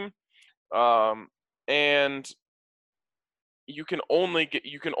first game. And you can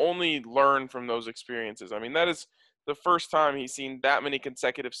only learn from those experiences. I mean, that is the first time he's seen that many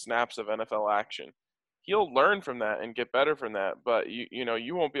consecutive snaps of NFL action. He'll learn from that and get better from that, but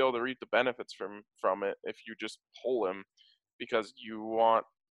you won't be able to reap the benefits from it if you just pull him because you want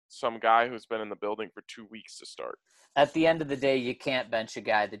some guy who's been in the building for 2 weeks to start. At the end of the day, you can't bench a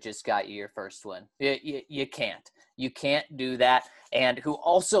guy that just got you your first win. You can't. You can't do that. And who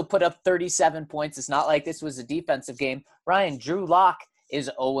also put up 37 points. It's not like this was a defensive game. Ryan, Drew Lock is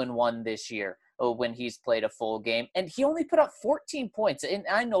 0-1 this year when he's played a full game. And he only put up 14 points. And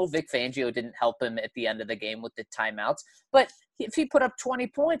I know Vic Fangio didn't help him at the end of the game with the timeouts. But if he put up 20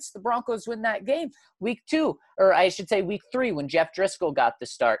 points, the Broncos win that game. Week 2, or I should say week 3, when Jeff Driscoll got the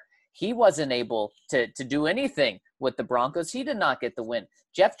start, he wasn't able to do anything with the Broncos. He did not get the win.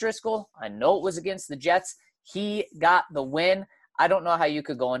 Jeff Driscoll, I know it was against the Jets. He got the win. I don't know how you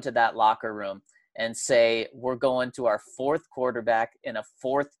could go into that locker room and say, we're going to our 4th quarterback in a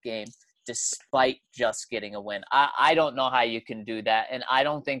 4th game despite just getting a win. I don't know how you can do that, and I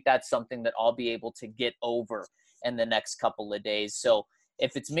don't think that's something that I'll be able to get over in the next couple of days. So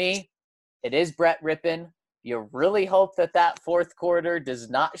if it's me, it is Brett Rippon. You really hope that 4th quarter does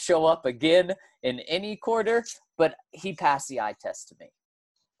not show up again in any quarter, but he passed the eye test to me.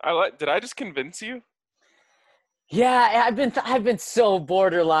 Did I just convince you? Yeah, I've been so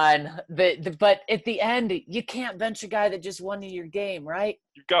borderline, but at the end, you can't bench a guy that just won you your game, right?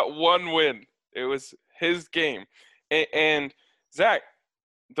 You got one win. It was his game. And Zach,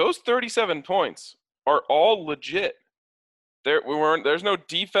 those 37 points are all legit. There's no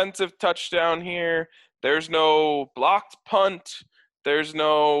defensive touchdown here. There's no blocked punt. There's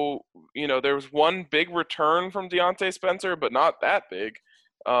no, there was one big return from Deontay Spencer, but not that big.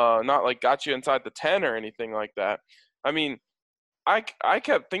 Not like got you inside the 10 or anything like that. I mean, I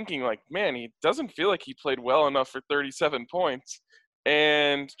kept thinking like, man, he doesn't feel like he played well enough for 37 points.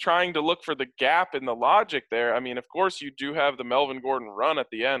 And trying to look for the gap in the logic there. I mean, of course, you do have the Melvin Gordon run at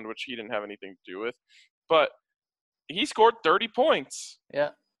the end, which he didn't have anything to do with. But he scored 30 points. Yeah.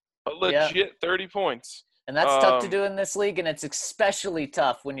 A legit 30 points. And that's tough to do in this league, and it's especially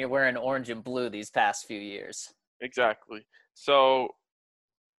tough when you're wearing orange and blue these past few years. Exactly. So,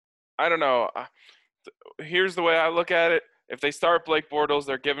 I don't know. Here's the way I look at it. If they start Blake Bortles,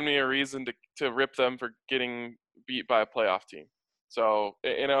 they're giving me a reason to rip them for getting beat by a playoff team. So,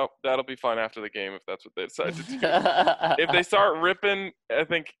 that'll be fun after the game if that's what they decide to do. If they start ripping, I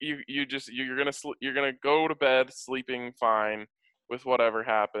think you're gonna go to bed sleeping fine with whatever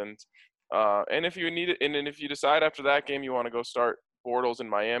happened. And if you need it, and if you decide after that game you want to go start Bortles in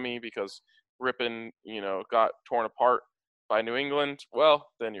Miami because Rippon, got torn apart by New England, well,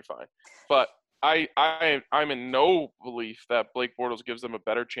 then you're fine. But I'm in no belief that Blake Bortles gives them a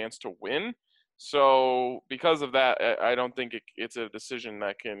better chance to win. So because of that, I don't think it's a decision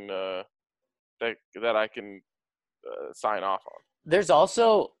that can that I can sign off on. There's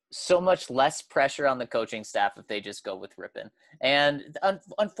also so much less pressure on the coaching staff if they just go with Rippon. And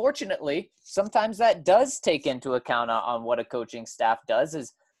unfortunately, sometimes that does take into account on what a coaching staff does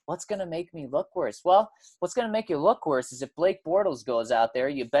is what's going to make me look worse? Well, what's going to make you look worse is if Blake Bortles goes out there,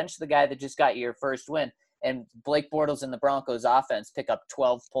 you bench the guy that just got you your first win, and Blake Bortles and the Broncos offense pick up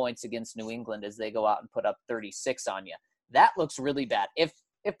 12 points against New England as they go out and put up 36 on you. That looks really bad. If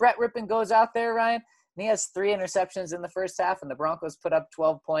Brett Rippon goes out there, Ryan, and he has 3 interceptions in the first half and the Broncos put up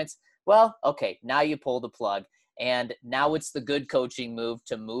 12 points, well, okay, now you pull the plug. And now it's the good coaching move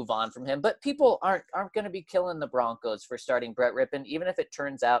to move on from him. But people aren't going to be killing the Broncos for starting Brett Rippon, even if it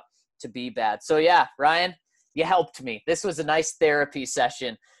turns out to be bad. So, yeah, Ryan, you helped me. This was a nice therapy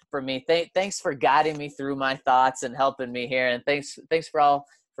session for me. Thanks for guiding me through my thoughts and helping me here. And thanks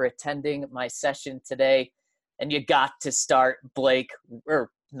for attending my session today. and you got to start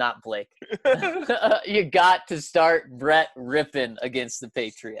not Blake. You got to start Brett Rippon against the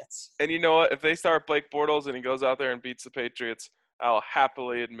Patriots. And you know what? If they start Blake Bortles and he goes out there and beats the Patriots, I'll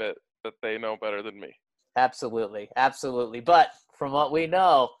happily admit that they know better than me. Absolutely. But from what we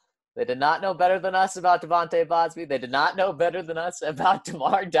know, they did not know better than us about Devontae Bosby. They did not know better than us about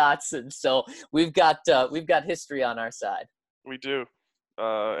DeMar Dotson. So we've got history on our side. We do.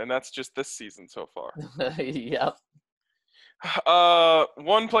 And that's just this season so far. Yep.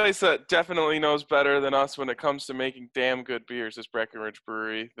 One place that definitely knows better than us when it comes to making damn good beers is Breckenridge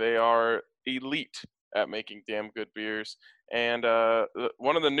Brewery. They are elite at making damn good beers. And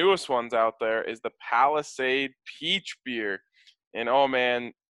one of the newest ones out there is the Palisade Peach Beer. And, oh,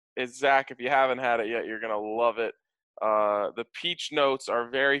 man, Zach, if you haven't had it yet, you're going to love it. The peach notes are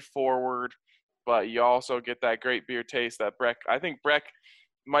very forward, but you also get that great beer taste that I think Breck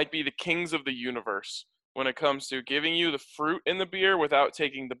might be the kings of the universe when it comes to giving you the fruit in the beer without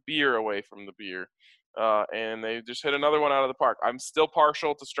taking the beer away from the beer. And they just hit another one out of the park. I'm still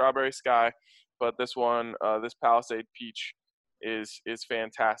partial to Strawberry Sky, but this one, this Palisade Peach is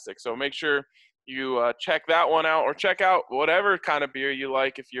fantastic. So make sure you check that one out, or check out whatever kind of beer you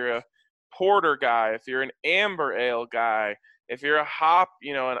like. If you're a porter guy, if you're an amber ale guy, if you're a hop,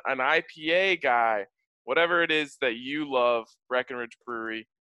 an IPA guy, whatever it is that you love, Breckenridge Brewery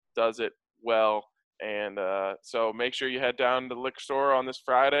does it well. And so make sure you head down to the liquor store on this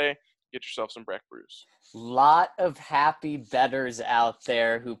Friday, get yourself some Breck Brews. Lot of happy bettors out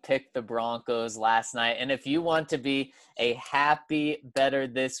there who picked the Broncos last night. And if you want to be a happy bettor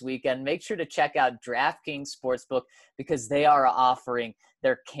this weekend, make sure to check out DraftKings Sportsbook, because they are offering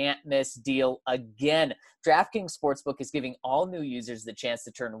their can't miss deal again. DraftKings Sportsbook is giving all new users the chance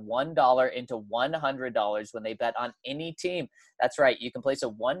to turn $1 into $100 when they bet on any team. That's right. You can place a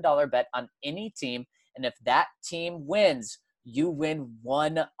 $1 bet on any team, and if that team wins, you win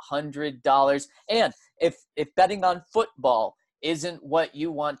 $100. And if betting on football isn't what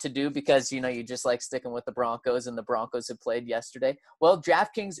you want to do because, you just like sticking with the Broncos and the Broncos have played yesterday, well,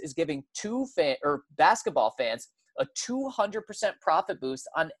 DraftKings is giving basketball fans a 200% profit boost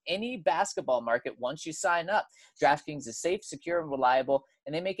on any basketball market once you sign up. DraftKings is safe, secure, and reliable,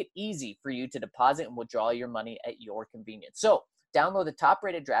 and they make it easy for you to deposit and withdraw your money at your convenience. So download the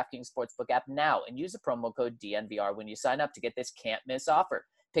top-rated DraftKings Sportsbook app now and use the promo code DNVR when you sign up to get this can't-miss offer.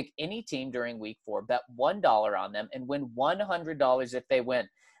 Pick any team during Week 4, bet $1 on them, and win $100 if they win.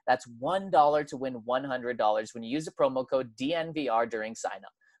 That's $1 to win $100 when you use the promo code DNVR during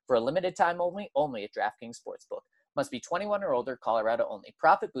sign-up. For a limited time only at DraftKings Sportsbook. Must be 21 or older, Colorado only.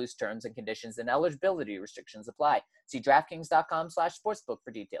 Profit boost terms and conditions and eligibility restrictions apply. See DraftKings.com/sportsbook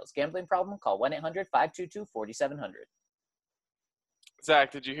for details. Gambling problem? Call 1-800-522-4700.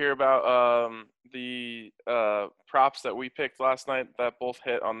 Zach, did you hear about the props that we picked last night that both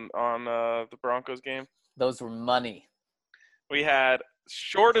hit on the Broncos game? Those were money. We had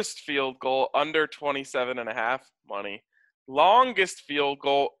shortest field goal under 27.5, money. Longest field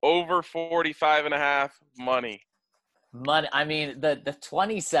goal over 45.5, money. I mean, the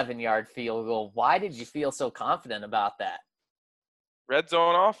 27-yard field goal, why did you feel so confident about that? Red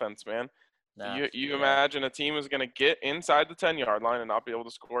zone offense, man. No, you imagine a team is going to get inside the 10-yard line and not be able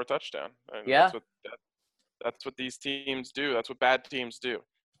to score a touchdown. And yeah. That's what these teams do. That's what bad teams do.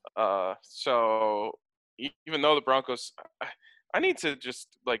 So even though the Broncos – I need to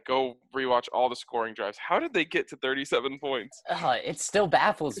just, go rewatch all the scoring drives. How did they get to 37 points? It still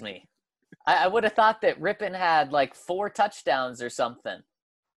baffles me. I would have thought that Rippon had, 4 touchdowns or something.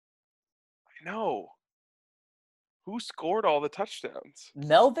 I know. Who scored all the touchdowns?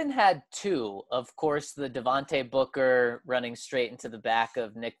 Melvin had 2. Of course, the Devontae Booker running straight into the back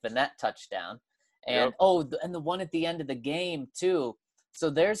of Nick Vannett touchdown. And, yep. And the one at the end of the game, too. So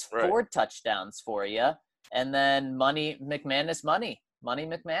there's 4 touchdowns for you. And then Money McManus.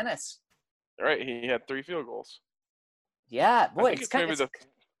 Right, he had 3 field goals. Yeah, boy,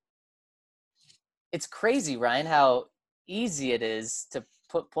 it's crazy, Ryan, how easy it is to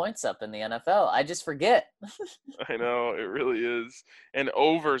put points up in the NFL. I just forget. I know, it really is. And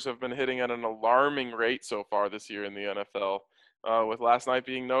overs have been hitting at an alarming rate so far this year in the NFL, with last night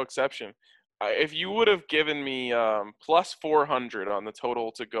being no exception. If you would have given me plus 400 on the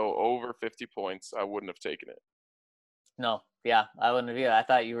total to go over 50 points, I wouldn't have taken it. No, yeah, I wouldn't have either. I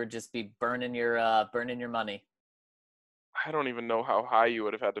thought you would just be burning your money. I don't even know how high you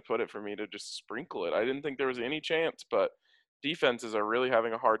would have had to put it for me to just sprinkle it. I didn't think there was any chance, but defenses are really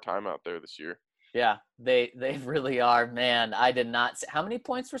having a hard time out there this year. Yeah, they really are, man. I did not – how many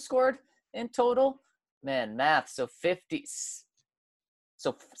points were scored in total? Man, math. So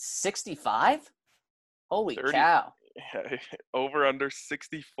 65? Holy 30 cow. over under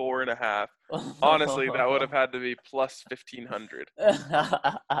 64.5. Honestly, that would have had to be plus 1,500.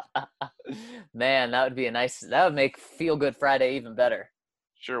 Man, that would make Feel Good Friday even better.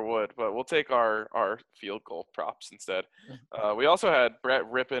 Sure would, but we'll take our field goal props instead. We also had Brett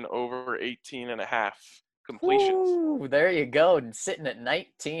Rippon over 18.5 completions. Ooh, there you go. Sitting at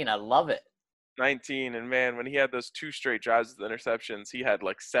 19. I love it. 19, and man, when he had those 2 straight drives with interceptions, he had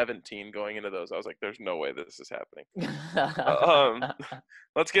like 17 going into those. I was like, there's no way this is happening.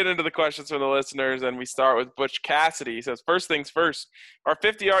 Let's get into the questions from the listeners, and we start with Butch Cassidy. He says, first things first, our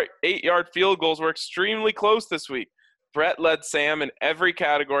 58-yard field goals were extremely close this week. Brett led Sam in every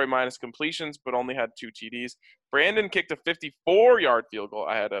category minus completions, but only had 2 TDs. Brandon kicked a 54-yard field goal.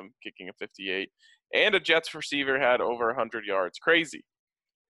 I had him kicking a 58. And a Jets receiver had over 100 yards. Crazy.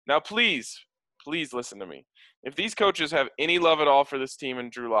 Now, please listen to me. If these coaches have any love at all for this team and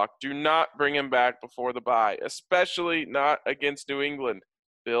Drew Lock, do not bring him back before the bye, especially not against New England.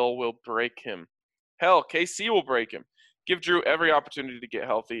 Bill will break him. Hell, KC will break him. Give Drew every opportunity to get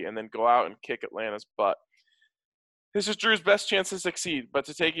healthy and then go out and kick Atlanta's butt. This is Drew's best chance to succeed, but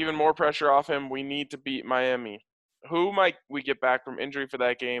to take even more pressure off him, we need to beat Miami. Who might we get back from injury for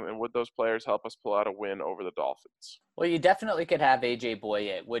that game, and would those players help us pull out a win over the Dolphins? Well, you definitely could have A.J.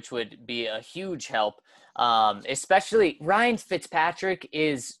 Bouye, which would be a huge help. Especially Ryan Fitzpatrick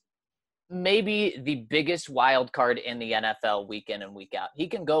is maybe the biggest wild card in the NFL week in and week out. He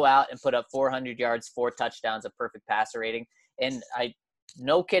can go out and put up 400 yards, 4 touchdowns, a perfect passer rating. And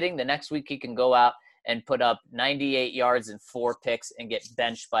no kidding, the next week he can go out and put up 98 yards and 4 picks and get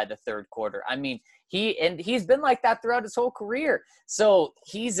benched by the third quarter. I mean, he's been like that throughout his whole career. So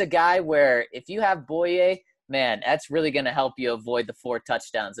he's a guy where if you have Bouye, man, that's really going to help you avoid the 4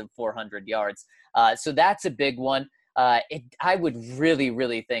 touchdowns and 400 yards. So that's a big one. I would really,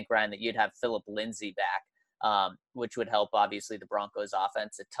 really think, Ryan, that you'd have Philip Lindsay back, which would help, obviously, the Broncos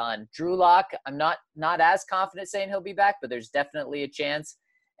offense a ton. Drew Lock, I'm not as confident saying he'll be back, but there's definitely a chance.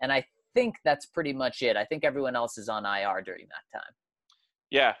 And I think that's pretty much it. I think everyone else is on IR during that time.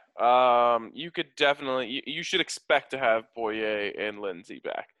 Yeah, you could definitely – you should expect to have Bouye and Lindsay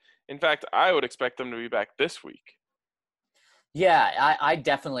back. In fact, I would expect them to be back this week. Yeah, I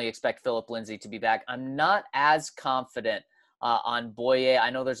definitely expect Philip Lindsay to be back. I'm not as confident on Bouye. I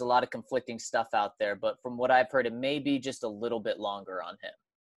know there's a lot of conflicting stuff out there, but from what I've heard, it may be just a little bit longer on him.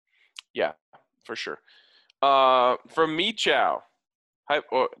 Yeah, for sure. From Me Chow.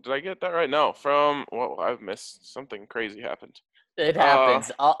 Did I get that right? No, I've missed. Something crazy happened. It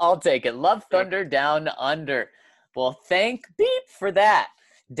happens. I'll take it. Love Thunder down under. Well, thank beep for that.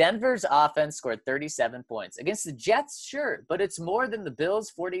 Denver's offense scored 37 points. Against the Jets, sure, but it's more than the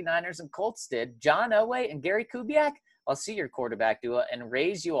Bills, 49ers, and Colts did. John Elway and Gary Kubiak, I'll see your quarterback duo and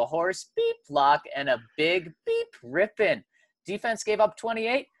raise you a horse beep lock and a big beep rippin'. Defense gave up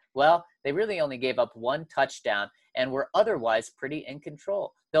 28. Well, they really only gave up 1 touchdown and were otherwise pretty in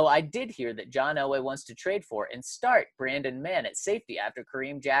control. Though I did hear that John Elway wants to trade for and start Brandon Mann at safety after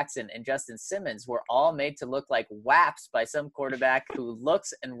Kareem Jackson and Justin Simmons were all made to look like waps by some quarterback who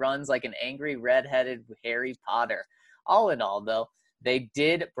looks and runs like an angry redheaded Harry Potter. All in all, though, they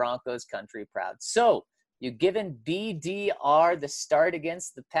did Broncos country proud. So, you given BDR the start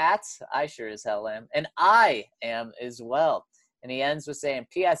against the Pats? I sure as hell am. And I am as well. And he ends with saying,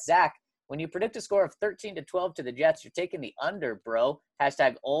 P.S. Zach, when you predict a score of 13-12 to the Jets, you're taking the under, bro.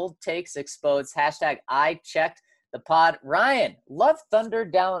 Hashtag old takes exposed. Hashtag I checked the pod. Ryan, Love Thunder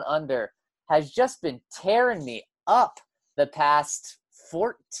down under has just been tearing me up the past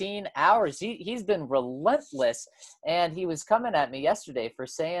 14 hours. He's been relentless. And he was coming at me yesterday for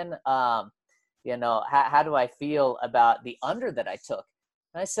saying, how do I feel about the under that I took?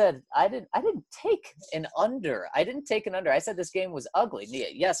 And I said, I didn't take an under. I didn't take an under. I said this game was ugly.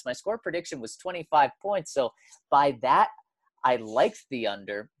 Yes, my score prediction was 25 points. So by that, I liked the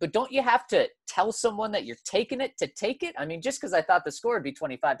under. But don't you have to tell someone that you're taking it to take it? I mean, just because I thought the score would be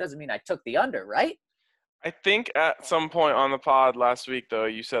 25 doesn't mean I took the under, right? I think at some point on the pod last week, though,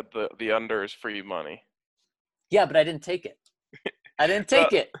 you said the under is free money. Yeah, but I didn't take it. I didn't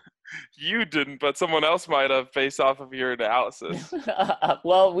take it. You didn't, but someone else might have based off of your analysis.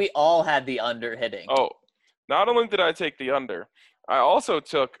 Well, we all had the under hitting. Oh, not only did I take the under, I also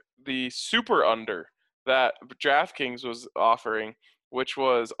took the super under that DraftKings was offering, which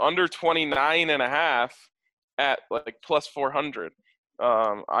was under 29.5 at like plus 400.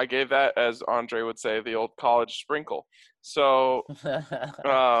 I gave that, as Andre would say, the old college sprinkle. So,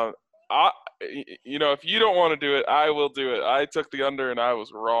 if you don't want to do it, I will do it. I took the under, and I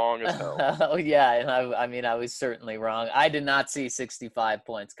was wrong as hell. Oh, yeah, and I was certainly wrong. I did not see 65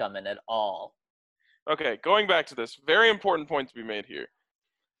 points coming at all. Okay, going back to this, very important point to be made here.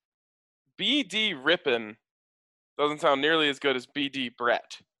 BD Rippin doesn't sound nearly as good as BD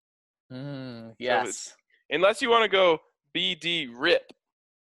Brett. So Yes. unless you want to go BD Rip,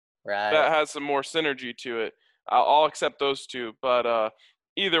 Right. that has some more synergy to it. I'll accept those two, but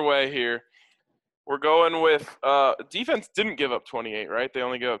either way here, we're going with defense didn't give up 28, right? They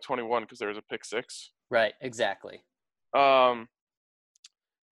only gave up 21 because there was a pick six. Right. Exactly. Um,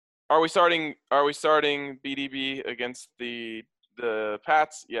 are we starting BDB against the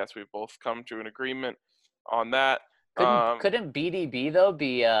Pats? Yes, we've both come to an agreement on that. Couldn't BDB though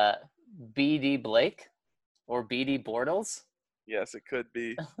be BD Blake or BD Bortles? Yes, it could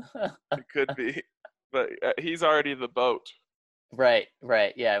be. It could be, but he's already the boat. Right.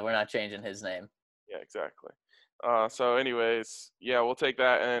 Right. Yeah, we're not changing his name. Yeah, exactly. So, anyways, yeah, we'll take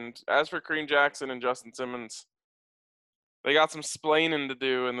that. And as for Kareem Jackson and Justin Simmons, they got some splaining to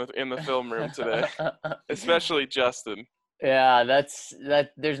do in the film room today, especially Justin. Yeah, that.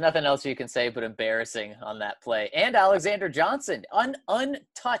 There's nothing else you can say but embarrassing on that play. And Alexander Johnson,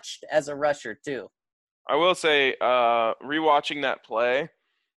 untouched as a rusher too. I will say, rewatching that play,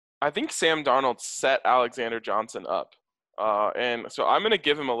 I think Sam Darnold set Alexander Johnson up, and so I'm going to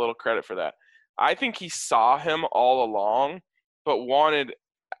give him a little credit for that. I think he saw him all along, but wanted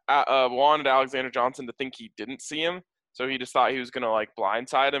Alexander Johnson to think he didn't see him, so he just thought he was going to like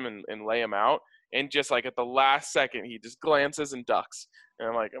blindside him and lay him out. And just like at the last second, he just glances and ducks. And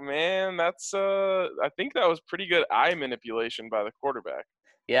I'm like, man, that's I think that was pretty good eye manipulation by the quarterback.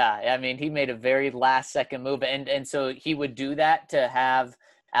 Yeah, I mean, he made a very last second move, and so he would do that to have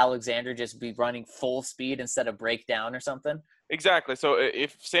Alexander just be running full speed instead of break down or something. Exactly. So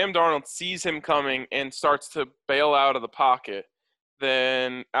if Sam Darnold sees him coming and starts to bail out of the pocket,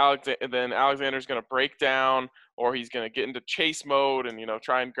 then Alexander's going to break down, or he's going to get into chase mode and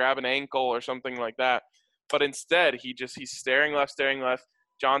try and grab an ankle or something like that. But instead, he's staring left.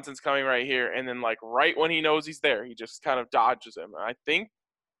 Johnson's coming right here, and then like right when he knows he's there, he just kind of dodges him. I think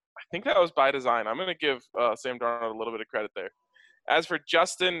that was by design. I'm going to give Sam Darnold a little bit of credit there. As for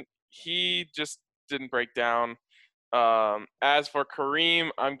Justin, he just didn't break down. As for Kareem,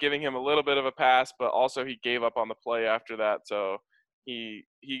 I'm giving him a little bit of a pass, but also he gave up on the play after that, so he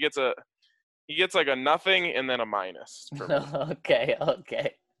gets like a nothing and then a minus for me. Okay.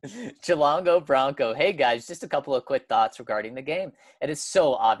 Chilongo Bronco. Hey guys, just a couple of quick thoughts regarding the game. It is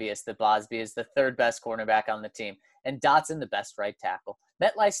so obvious that Bosby is the third best cornerback on the team and Dotson the best right tackle.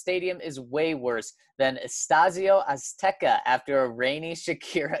 MetLife Stadium is way worse than Estadio Azteca after a rainy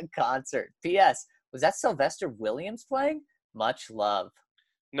Shakira concert. P.S. Was that Sylvester Williams playing? Much love.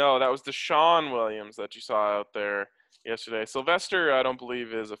 No, that was Deshaun Williams that you saw out there yesterday. Sylvester, I don't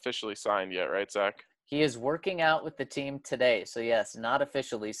believe, is officially signed yet, right, Zach? He is working out with the team today. So yes, not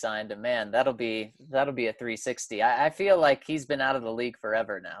officially signed. And man, that'll be a 360. I feel like he's been out of the league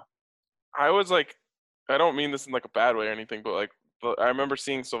forever now. I was like, I don't mean this in like a bad way or anything, but I remember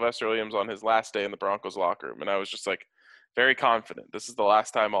seeing Sylvester Williams on his last day in the Broncos locker room, and I was just like very confident. This is the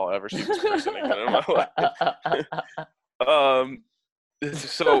last time I'll ever see this person again in my life.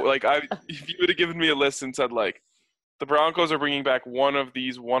 So like if you would have given me a list and said like, the Broncos are bringing back one of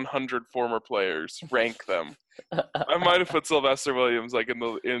these 100 former players, rank them, I might have put Sylvester Williams like in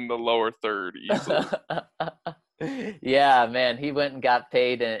the lower third easily. Yeah, man, he went and got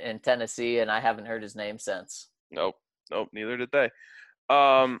paid in Tennessee, and I haven't heard his name since. Nope, neither did they.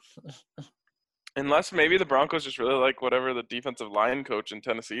 Unless maybe the Broncos just really like whatever the defensive line coach in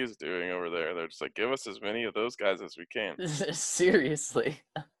Tennessee is doing over there. They're just like, give us as many of those guys as we can. Seriously.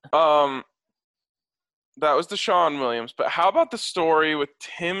 That was Deshaun Williams, but how about the story with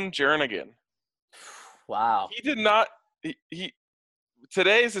Tim Jernigan? Wow. He did not.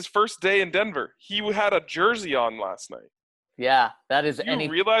 Today is his first day in Denver. He had a jersey on last night. Yeah, that is. Do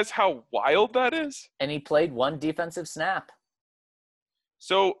you realize how wild that is? And he played one defensive snap.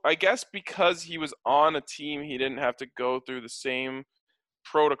 So I guess because he was on a team, he didn't have to go through the same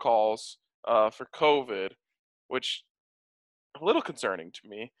protocols for COVID, which a little concerning to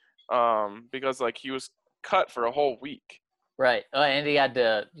me, because like he was cut for a whole week. Right. And he had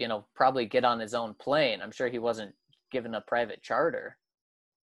to, probably get on his own plane. I'm sure he wasn't given a private charter.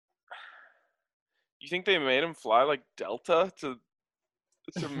 You think they made him fly like Delta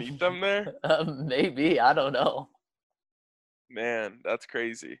to meet them there? Maybe. I don't know. Man, that's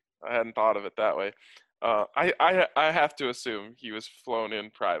crazy. I hadn't thought of it that way. I have to assume he was flown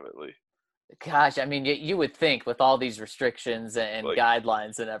in privately. Gosh, I mean, you would think with all these restrictions and like,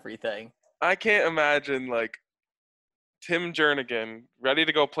 guidelines and everything. I can't imagine like Tim Jernigan ready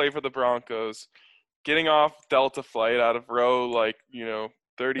to go play for the Broncos, getting off Delta flight out of row like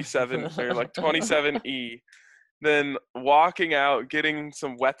 37 or like 27E, then walking out, getting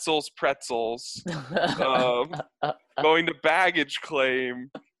some Wetzel's pretzels, going to baggage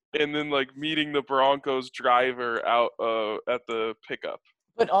claim, and then like meeting the Broncos driver out at the pickup.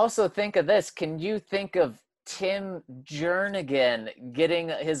 But also think of this. Can you think of Tim Jernigan getting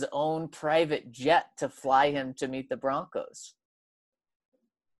his own private jet to fly him to meet the Broncos?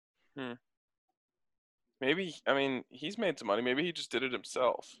 Maybe, I mean, he's made some money. Maybe he just did it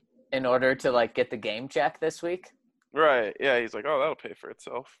himself. In order to like get the game check this week? Right. Yeah, he's like, oh, that'll pay for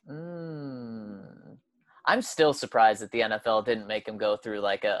itself. I'm still surprised that the NFL didn't make him go through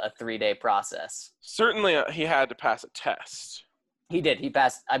like a 3-day process. Certainly, he had to pass a test. He did. He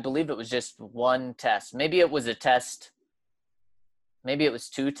passed, I believe it was just one test. Maybe it was a test. Maybe it was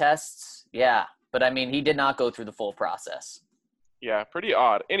 2 tests. Yeah. But I mean, he did not go through the full process. Yeah, pretty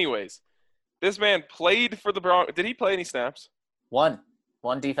odd. Anyways, this man played for the Broncos. Did he play any snaps? One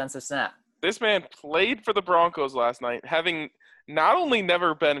defensive snap. This man played for the Broncos last night, having not only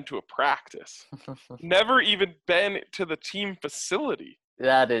never been into a practice, never even been to the team facility.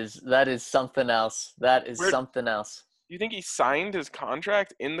 That is something else. Something else. You think he signed his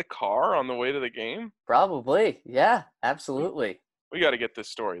contract in the car on the way to the game? Probably. Yeah, absolutely. We got to get this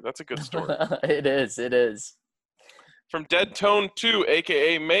story. That's a good story. It is. From Dead Tone 2,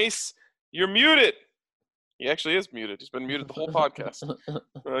 a.k.a. Mace, you're muted. He actually is muted. He's been muted the whole podcast.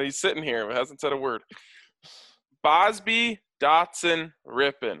 He's sitting here but hasn't said a word. Bosby, Dotson,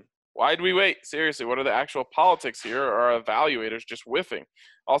 Rippin. Why do we wait? Seriously, what are the actual politics here? Or are evaluators just whiffing?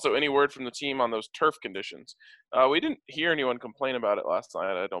 Also, any word from the team on those turf conditions? We didn't hear anyone complain about it last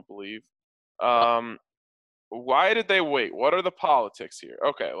night, I don't believe. Why did they wait? What are the politics here?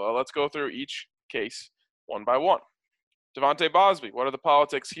 Okay, well, let's go through each case one by one. Devontae Bosby, what are the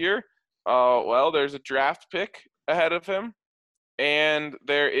politics here? Well, there's a draft pick ahead of him, and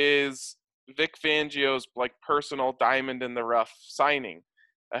there is Vic Fangio's like personal diamond in the rough signing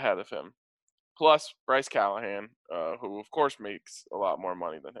ahead of him, plus Bryce Callahan, who of course makes a lot more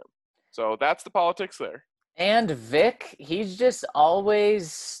money than him. So that's the politics there. And Vic, he's just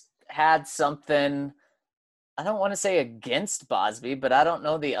always had something. I don't want to say against Bosby, but I don't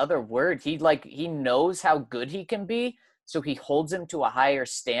know the other word. He knows how good he can be, so he holds him to a higher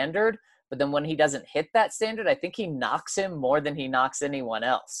standard. But then when he doesn't hit that standard, I think he knocks him more than he knocks anyone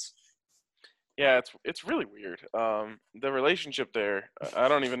else. Yeah, it's really weird. The relationship there, I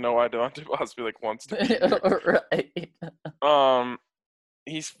don't even know why Devontae Bosby wants to be here. Right.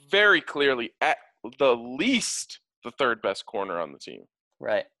 He's very clearly at the least the third best corner on the team.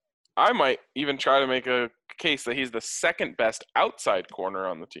 Right. I might even try to make a case that he's the second best outside corner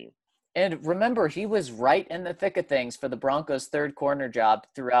on the team. And remember, he was right in the thick of things for the Broncos' third corner job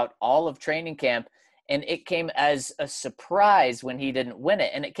throughout all of training camp. And it came as a surprise when he didn't win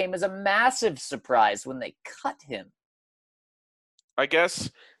it. And it came as a massive surprise when they cut him. I guess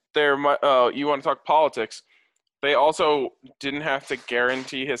you want to talk politics. They also didn't have to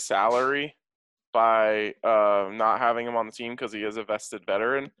guarantee his salary by not having him on the team because he is a vested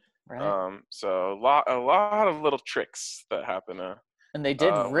veteran. Right. So a lot of little tricks that happen. And they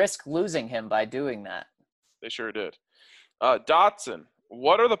did risk losing him by doing that. They sure did. Dotson,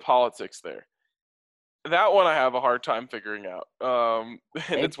 what are the politics there? That one I have a hard time figuring out.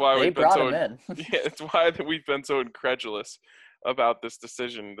 It's why we've been so it's why we've been so incredulous about this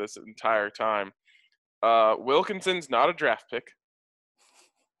decision this entire time. Wilkinson's not a draft pick.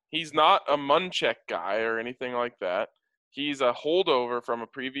 He's not a Munchak guy or anything like that. He's a holdover from a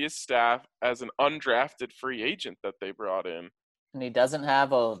previous staff as an undrafted free agent that they brought in. And he doesn't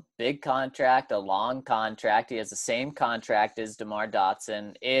have a big contract, a long contract. He has the same contract as DeMar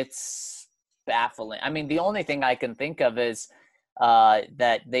Dotson. It's baffling. I mean, the only thing I can think of is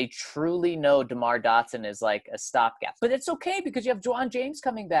that they truly know DeMar Dotson is like a stopgap. But it's okay because you have Juwan James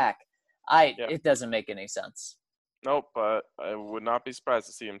coming back. It doesn't make any sense. Nope, but I would not be surprised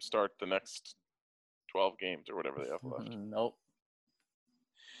to see him start the next 12 games or whatever they have left. Nope.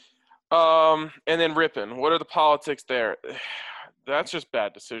 And then Rippin, what are the politics there? That's just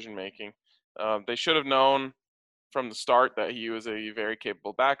bad decision making. They should have known from the start that he was a very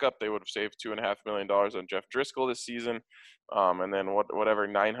capable backup. They would have saved $2.5 million on Jeff Driscoll this season, and then whatever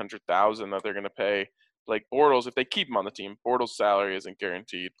 $900,000 that they're going to pay Blake Bortles if they keep him on the team. Bortles' salary isn't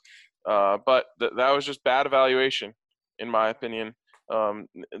guaranteed, but that was just bad evaluation, in my opinion.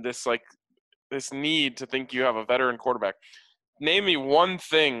 This need to think you have a veteran quarterback. Name me one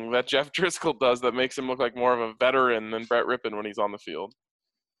thing that Jeff Driscoll does that makes him look like more of a veteran than Brett Rippon when he's on the field.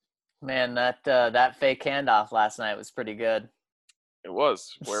 Man, that fake handoff last night was pretty good. It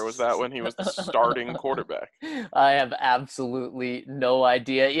was. Where was that when he was the starting quarterback? I have absolutely no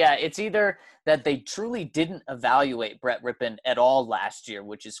idea. Yeah, it's either that they truly didn't evaluate Brett Rippon at all last year,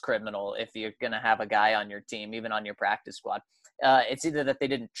 which is criminal if you're going to have a guy on your team, even on your practice squad. It's either that they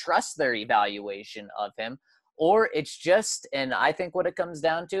didn't trust their evaluation of him, or it's just, and I think what it comes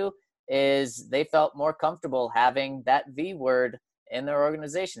down to is they felt more comfortable having that V word in their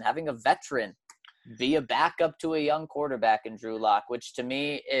organization, having a veteran be a backup to a young quarterback in Drew Lock, which to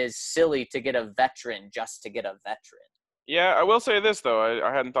me is silly to get a veteran just to get a veteran. Yeah, I will say this, though.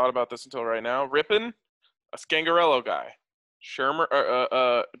 I hadn't thought about this until right now. Rippon, a Scangarello guy.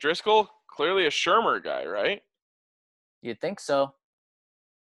 Driscoll, clearly a Shermer guy, right? You'd think so.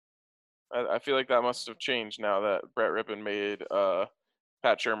 I feel like that must have changed now that Brett Rippon made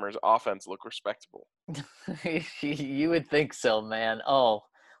Pat Shermer's offense look respectable. You would think so, man. Oh,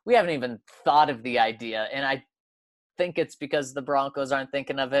 we haven't even thought of the idea, and I think it's because the Broncos aren't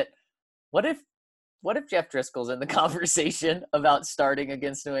thinking of it. What if Jeff Driscoll's in the conversation about starting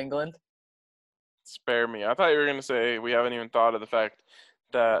against New England? Spare me. I thought you were going to say we haven't even thought of the fact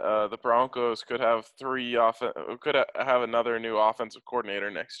that the Broncos could have have another new offensive coordinator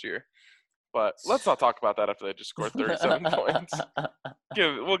next year. But let's not talk about that after they just scored 37 points.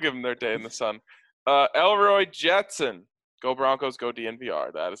 We'll give them their day in the sun. Elroy Jetson. Go Broncos, go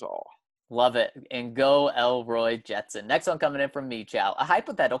DNVR. That is all. Love it. And go Elroy Jetson. Next one coming in from me, Chow. A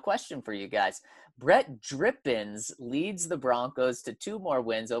hypothetical question for you guys. Brett Drippins leads the Broncos to 2 more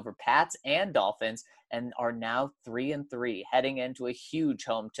wins over Pats and Dolphins and are now 3-3, heading into a huge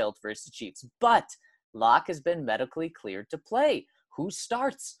home tilt versus the Chiefs. But Locke has been medically cleared to play. Who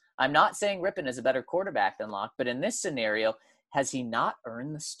starts? I'm not saying Rippon is a better quarterback than Locke, but in this scenario, has he not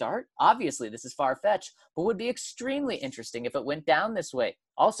earned the start? Obviously, this is far-fetched, but would be extremely interesting if it went down this way.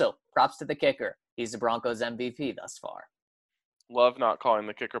 Also, props to the kicker. He's the Broncos MVP thus far. Love not calling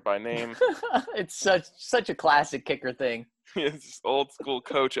the kicker by name. It's such a classic kicker thing. It's old school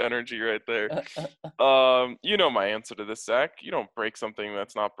coach energy right there. You know my answer to this, Zach. You don't break something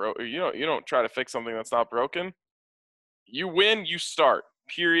that's not broken. You don't try to fix something that's not broken. You win, you start.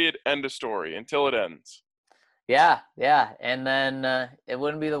 Period. End of story. Until it ends. Yeah. And then it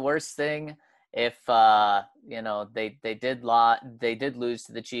wouldn't be the worst thing if they did lose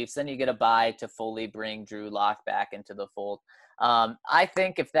to the Chiefs. Then you get a bye to fully bring Drew Lock back into the fold. I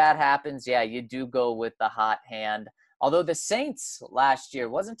think if that happens, yeah, you do go with the hot hand. Although the Saints last year,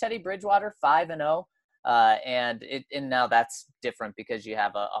 wasn't Teddy Bridgewater 5-0? And now that's different because you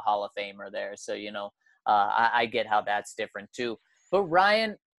have a Hall of Famer there. So, I get how that's different too. But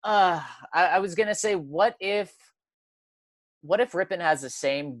Ryan, I was going to say, what if Rippon has the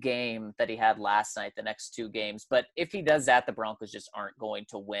same game that he had last night, the next 2 games? But if he does that, the Broncos just aren't going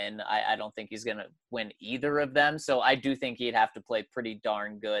to win. I don't think he's going to win either of them. So I do think he'd have to play pretty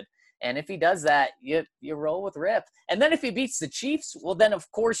darn good. And if he does that, you roll with Rip. And then if he beats the Chiefs, well, then of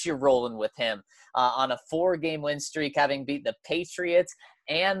course you're rolling with him on a 4-game win streak, having beat the Patriots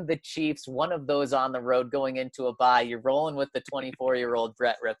and the Chiefs, one of those on the road going into a bye. You're rolling with the 24-year-old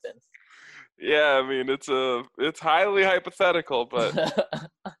Brett Rippon. Yeah, I mean, it's highly hypothetical,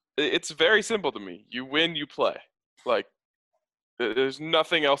 but it's very simple to me. You win, you play. Like, there's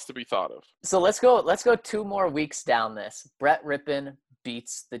nothing else to be thought of. So let's go 2 more weeks down this. Brett Rippon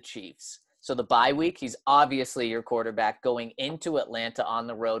beats the Chiefs. So the bye week, he's obviously your quarterback going into Atlanta on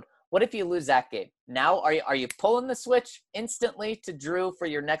the road. What if you lose that game? Now, are you pulling the switch instantly to Drew for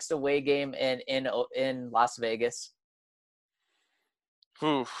your next away game in Las Vegas?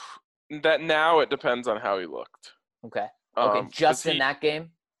 Oof. That now it depends on how he looked. Okay. Just in that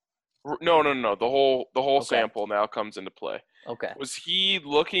game? No. The whole sample now comes into play. Okay. Was he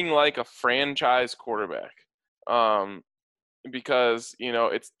looking like a franchise quarterback? Because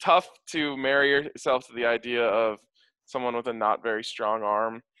it's tough to marry yourself to the idea of someone with a not very strong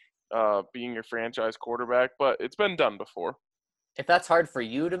arm being your franchise quarterback, but it's been done before. If that's hard for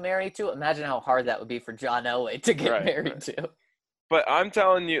you to marry to, imagine how hard that would be for John Elway to get married to. But I'm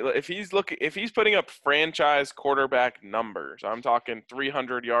telling you, if he's putting up franchise quarterback numbers, I'm talking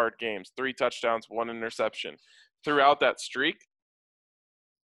 300-yard games, 3 touchdowns, 1 interception throughout that streak.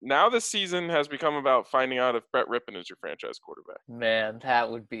 Now this season has become about finding out if Brett Rippon is your franchise quarterback. Man,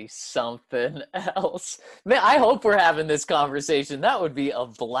 that would be something else. Man, I hope we're having this conversation. That would be a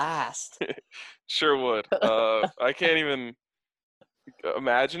blast. Sure would. I can't even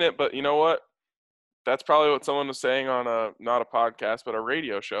imagine it, but you know what? That's probably what someone was saying on not a podcast, but a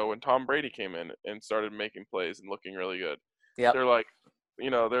radio show when Tom Brady came in and started making plays and looking really good. Yeah. They're like,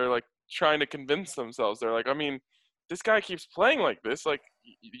 they're like trying to convince themselves. They're like, I mean, this guy keeps playing like this. Like,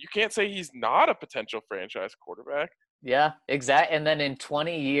 you can't say he's not a potential franchise quarterback. Yeah, exactly. And then in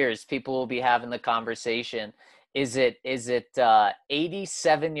 20 years, people will be having the conversation. Is it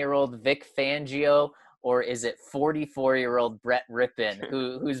 87-year-old Vic Fangio, or is it 44-year-old Brett Rippon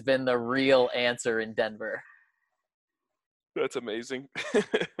who's been the real answer in Denver? That's amazing.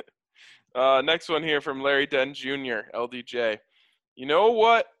 Next one here from Larry Dent Jr., LDJ. You know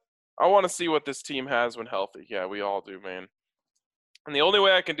what? I want to see what this team has when healthy. Yeah, we all do, man. And the only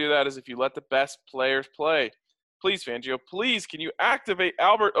way I can do that is if you let the best players play. Please, Fangio, please, can you activate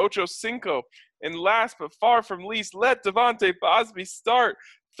Albert Ochocinco? And last but far from least, let Devontae Bosby start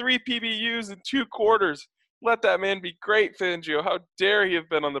 3 PBUs in 2 quarters. Let that man be great, Fangio. How dare he have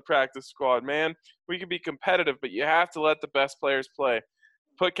been on the practice squad, man? We can be competitive, but you have to let the best players play.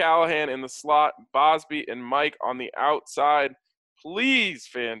 Put Callahan in the slot, Bosby and Mike on the outside. Please,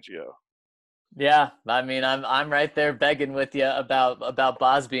 Fangio. Yeah, I mean, I'm right there begging with you about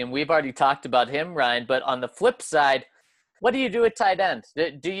Bosby, and we've already talked about him, Ryan. But on the flip side, what do you do at tight end?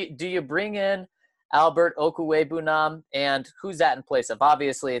 Do you bring in Albert Okwuegbunam, and who's that in place of?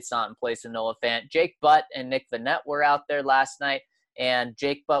 Obviously, it's not in place of Noah Fant. Jake Butt and Nick Vannett were out there last night, and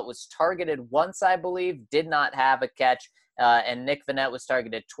Jake Butt was targeted once, I believe, did not have a catch, and Nick Vannett was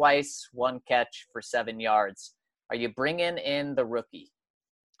targeted twice, 1 catch for 7 yards. Are you bringing in the rookie?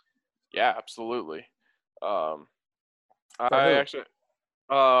 Yeah, absolutely. Um, For I who? actually,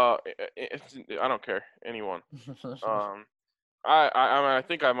 I don't care. Anyone. Um, I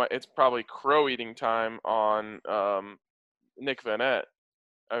think I might. It's probably crow eating time on Nick Vannett.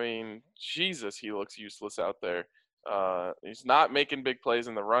 I mean, Jesus, he looks useless out there. He's not making big plays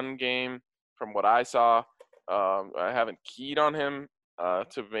in the run game, from what I saw. I haven't keyed on him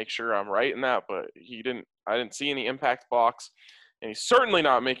to make sure I'm right in that, but he didn't. I didn't see any impact blocks, and he's certainly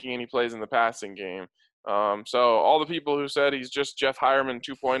not making any plays in the passing game. So all the people who said he's just Jeff Hireman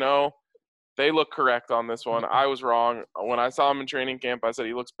 2.0, they look correct on this one. I was wrong. When I saw him in training camp, I said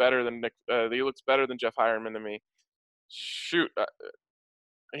he looks better than he looks better than Jeff Hireman to me. Shoot, I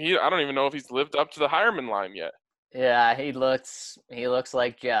don't even know if he's lived up to the Hireman line yet. Yeah, he looks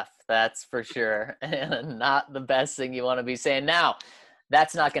like Jeff, that's for sure. And not the best thing you want to be saying. Now,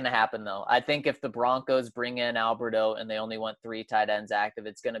 that's not going to happen though. I think if the Broncos bring in Alberto and they only want 3 tight ends active,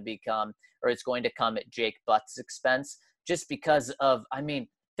 it's going to come at Jake Butt's expense just because of, I mean,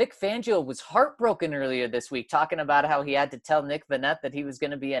 Vic Fangio was heartbroken earlier this week talking about how he had to tell Nick Vannett that he was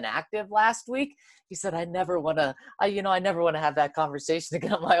going to be inactive last week. He said, I never want to have that conversation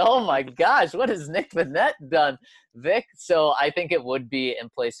again. I'm like, oh my gosh, what has Nick Vannett done, Vic? So I think it would be in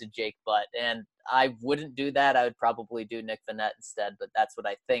place of Jake Butt. And I wouldn't do that. I would probably do Nick Vannett instead, but that's what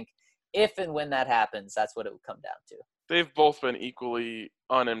I think. If and when that happens, that's what it would come down to. They've both been equally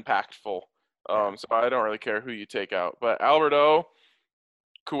unimpactful. So I don't really care who you take out. But Alberto,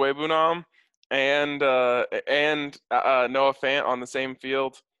 Kuebunam, and Noah Fant on the same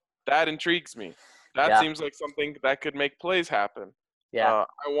field, that intrigues me. That seems like something that could make plays happen. Yeah.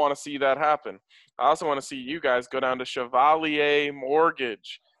 I want to see that happen. I also want to see you guys go down to Chevalier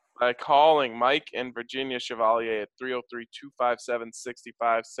Mortgage by calling Mike and Virginia Chevalier at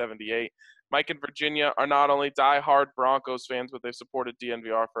 303-257-6578. Mike and Virginia are not only diehard Broncos fans, but they've supported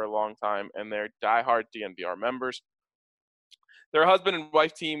DNVR for a long time, and they're diehard DNVR members. They're a husband and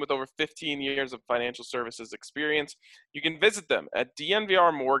wife team with over 15 years of financial services experience. You can visit them at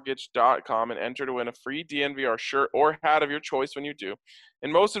dnvrmortgage.com and enter to win a free DNVR shirt or hat of your choice when you do.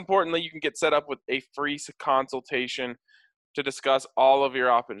 And most importantly, you can get set up with a free consultation to discuss all of your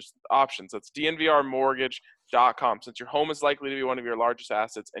options. That's dnvrmortgage.com. Since your home is likely to be one of your largest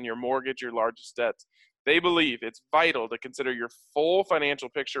assets and your mortgage your largest debts, they believe it's vital to consider your full financial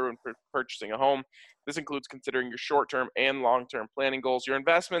picture when purchasing a home. This includes considering your short-term and long-term planning goals, your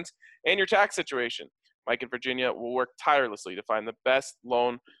investments, and your tax situation. Mike and Virginia will work tirelessly to find the best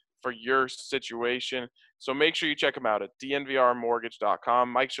loan for your situation. So make sure you check them out at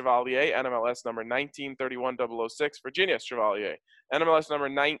dnvrmortgage.com. Mike Chevalier, NMLS number 1931006. Virginia Chevalier, NMLS number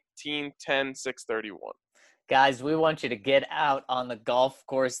 1910631. Guys, we want you to get out on the golf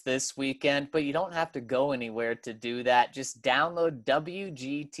course this weekend, but you don't have to go anywhere to do that. Just download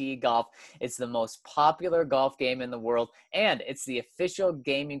WGT Golf. It's the most popular golf game in the world, and it's the official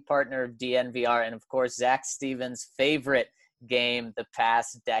gaming partner of DNVR, and of course, Zach Stevens' favorite game the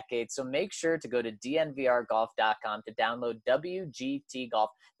past decade. So make sure to go to dnvrgolf.com to download WGT Golf.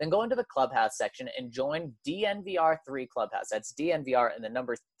 Then go into the clubhouse section and join DNVR3 Clubhouse. That's DNVR and the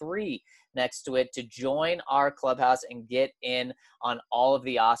number 3 next to it to join our clubhouse and get in on all of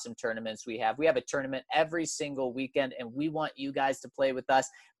the awesome tournaments we have. We have a tournament every single weekend, and we want you guys to play with us.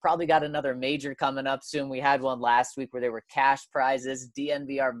 Probably got another major coming up soon. We had one last week where there were cash prizes,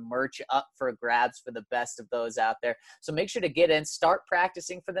 DNVR merch up for grabs for the best of those out there. So make sure to get in, start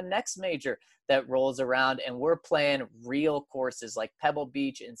practicing for the next major that rolls around, and we're playing real courses like Pebble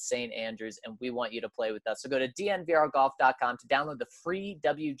Beach and St. Andrews, and we want you to play with us. So go to dnvrgolf.com to download the free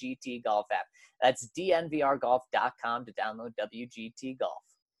WGT Golf app. That's dnvrgolf.com to download WGT Golf.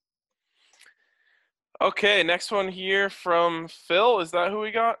 Okay, next one here from Phil. Is that who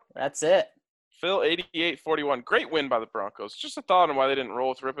we got? That's it. Phil, 88-41. Great win by the Broncos. Just a thought on why they didn't roll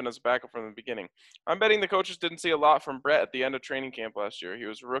with Rippon as a backup from the beginning. I'm betting the coaches didn't see a lot from Brett at the end of training camp last year. He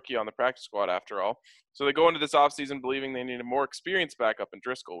was a rookie on the practice squad after all. So they go into this offseason believing they need a more experienced backup in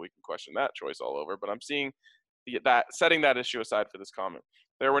Driscoll. We can question that choice all over, but I'm seeing setting that issue aside for this comment.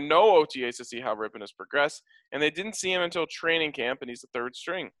 There were no OTAs to see how Rippon has progressed, and they didn't see him until training camp, and he's the third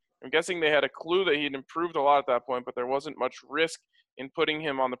string. I'm guessing they had a clue that he'd improved a lot at that point, but there wasn't much risk in putting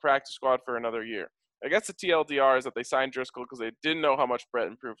him on the practice squad for another year. I guess the TLDR is that they signed Driscoll because they didn't know how much Brett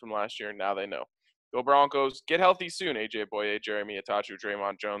improved from last year, and now they know. Go Broncos. Get healthy soon, AJ Boye, Jeremy Itachu,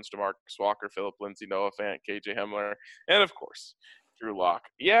 Draymond Jones, DeMarcus Walker, Philip Lindsay, Noah Fant, KJ Hemmler, and, of course, Drew Lock.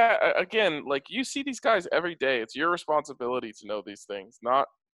 Yeah, again, like, you see these guys every day. It's your responsibility to know these things.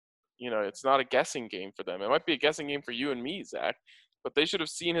 It's not a guessing game for them. It might be a guessing game for you and me, Zach, but they should have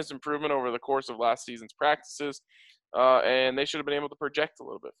seen his improvement over the course of last season's practices, and they should have been able to project a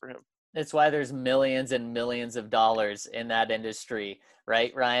little bit for him. It's why there's millions and millions of dollars in that industry,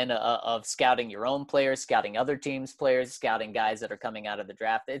 right, Ryan, of scouting your own players, scouting other teams' players, scouting guys that are coming out of the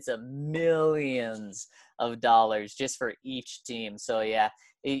draft. It's a millions of dollars just for each team. So, yeah,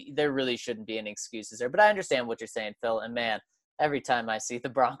 there really shouldn't be any excuses there. But I understand what you're saying, Phil. And, man, every time I see the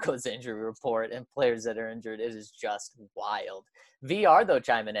Broncos injury report and players that are injured, it is just wild. VR, though,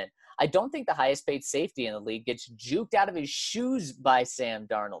 chiming in. I don't think the highest paid safety in the league gets juked out of his shoes by Sam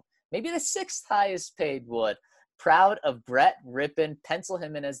Darnold. Maybe the 6th highest paid would. Proud of Brett Rippon. Pencil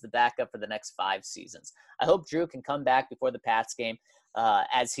him in as the backup for the next 5 seasons. I hope Drew can come back before the Pats game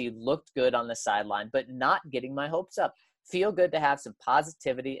as he looked good on the sideline, but not getting my hopes up. Feel good to have some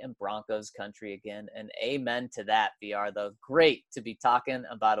positivity in Broncos country again, and amen to that, VR, though. Great to be talking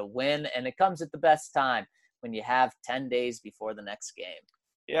about a win, and it comes at the best time when you have 10 days before the next game.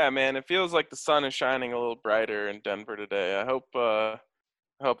 Yeah, man, it feels like the sun is shining a little brighter in Denver today. I hope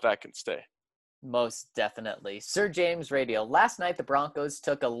that can stay. Most definitely. Sir James Radio. Last night, the Broncos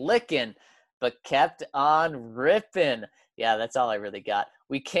took a licking, but kept on ripping. Yeah, that's all I really got.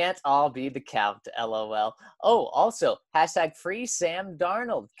 We can't all be the Count, LOL. Oh, also, hashtag free Sam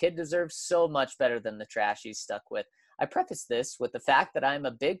Darnold. Kid deserves so much better than the trash he's stuck with. I preface this with the fact that I'm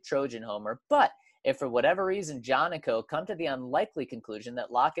a big Trojan homer, but if for whatever reason John and Co. come to the unlikely conclusion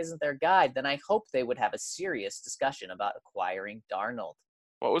that Locke isn't their guy, then I hope they would have a serious discussion about acquiring Darnold.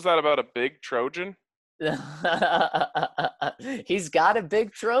 What was that about a big Trojan? He's got a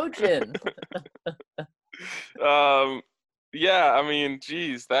big Trojan. Yeah, I mean,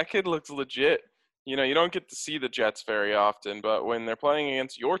 geez, that kid looks legit. You don't get to see the Jets very often, but when they're playing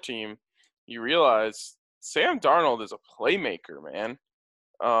against your team, you realize Sam Darnold is a playmaker, man.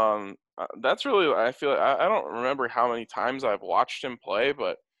 That's really, I feel, I don't remember how many times I've watched him play,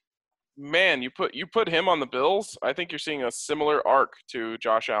 but man, you put him on the Bills, I think you're seeing a similar arc to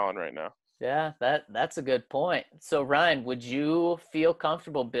Josh Allen right now. Yeah, that's a good point. So, Ryan, would you feel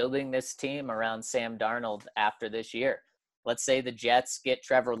comfortable building this team around Sam Darnold after this year? Let's say the Jets get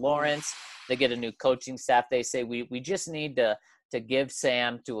Trevor Lawrence, they get a new coaching staff. They say we just need to give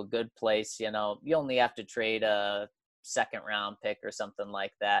Sam to a good place. You only have to trade a 2nd round pick or something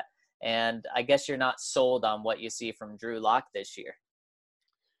like that. And I guess you're not sold on what you see from Drew Lock this year.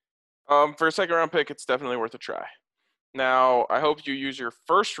 For a 2nd round pick, it's definitely worth a try. Now, I hope you use your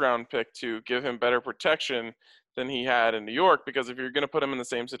 1st round pick to give him better protection than he had in New York, because if you're going to put him in the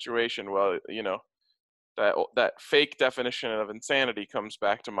same situation, well, that fake definition of insanity comes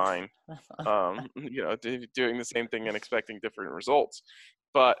back to mind. Doing the same thing and expecting different results.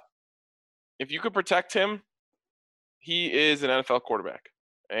 But if you could protect him, he is an NFL quarterback,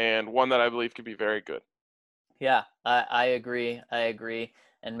 and one that I believe could be very good. Yeah, I agree.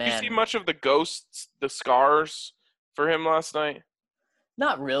 And man, did you see much of the scars for him last night?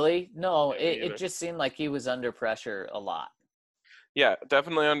 Not really. No, it just seemed like he was under pressure a lot. Yeah,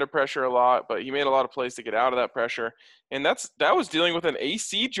 definitely under pressure a lot, but he made a lot of plays to get out of that pressure. And that was dealing with an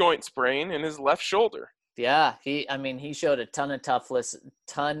AC joint sprain in his left shoulder. Yeah, he showed a ton of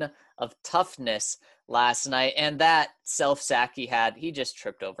toughness last night, and that self sack he just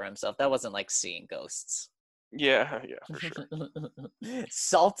tripped over himself. That wasn't like seeing ghosts. Yeah, for sure.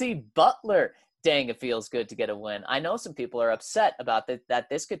 Salty Butler. Dang, it feels good to get a win. I know some people are upset about that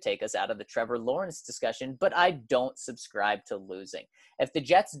this could take us out of the Trevor Lawrence discussion, but I don't subscribe to losing. If the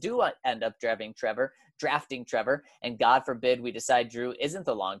Jets do end up drafting Trevor, and God forbid we decide Drew isn't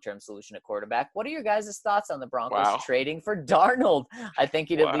the long-term solution at quarterback, what are your guys' thoughts on the Broncos trading for Darnold? I think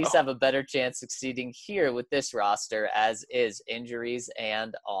he'd at least have a better chance succeeding here with this roster, as is, injuries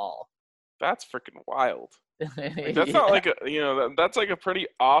and all. That's freaking wild. Like, that's not like that's like a pretty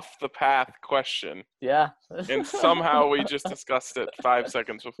off the path question. Yeah. And somehow we just discussed it 5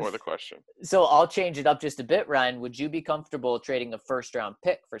 seconds before the question. So I'll change it up just a bit, Ryan. Would you be comfortable trading a first-round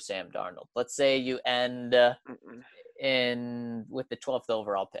pick for Sam Darnold? Let's say you end with the 12th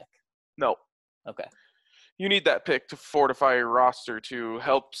overall pick. No. Okay. You need that pick to fortify your roster to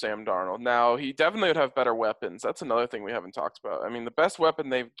help Sam Darnold. Now, he definitely would have better weapons. That's another thing we haven't talked about. I mean, the best weapon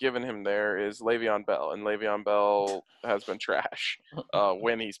they've given him there is Le'Veon Bell, and Le'Veon Bell has been trash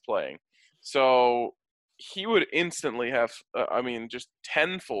when he's playing. So he would instantly have, just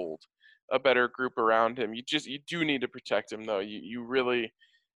tenfold a better group around him. You do need to protect him, though. You really,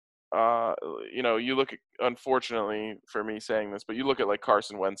 you look at, unfortunately for me saying this, but you look at like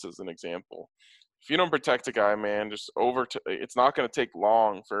Carson Wentz as an example. If you don't protect a guy, man, it's not going to take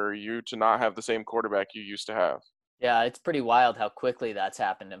long for you to not have the same quarterback you used to have. Yeah, it's pretty wild how quickly that's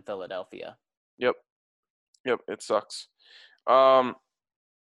happened in Philadelphia. Yep, it sucks. From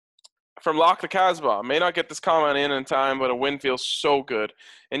Lock the Casbah, may not get this comment in time, but a win feels so good.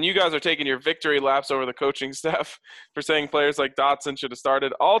 And you guys are taking your victory laps over the coaching staff for saying players like Dotson should have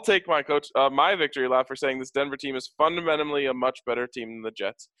started. I'll take my victory lap for saying this Denver team is fundamentally a much better team than the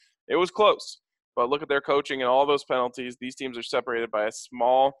Jets. It was close. But look at their coaching and all those penalties. These teams are separated by a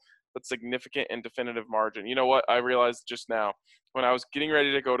small but significant and definitive margin. You know what? I realized just now when I was getting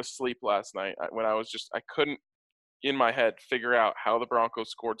ready to go to sleep last night, I couldn't in my head figure out how the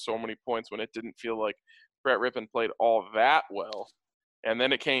Broncos scored so many points when it didn't feel like Brett Rippon played all that well. And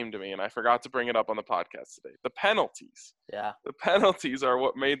then it came to me, and I forgot to bring it up on the podcast today. The penalties. Yeah. The penalties are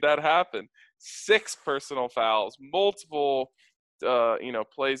what made that happen. 6 personal fouls, multiple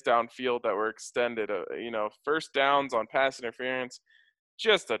plays downfield that were extended, first downs on pass interference,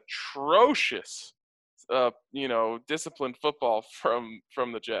 just atrocious, disciplined football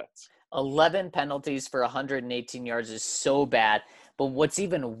from the Jets. 11 penalties for 118 yards is so bad. But what's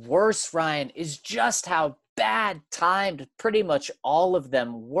even worse, Ryan, is just how bad timed pretty much all of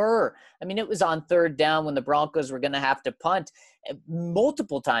them were. I mean, it was on third down when the Broncos were going to have to punt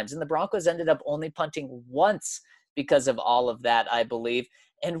multiple times, and the Broncos ended up only punting once because of all of that, I believe.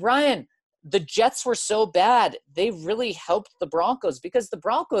 And Ryan, the Jets were so bad, they really helped the Broncos because the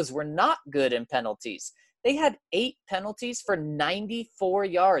Broncos were not good in penalties. They had 8 penalties for 94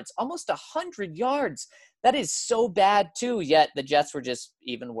 yards, almost 100 yards. That is so bad too, yet the Jets were just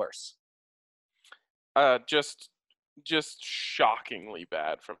even worse. Just shockingly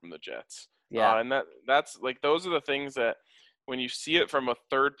bad from the Jets. Yeah. And that's like, those are the things that when you see it from a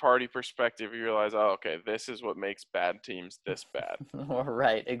third-party perspective, you realize, oh, okay, this is what makes bad teams this bad.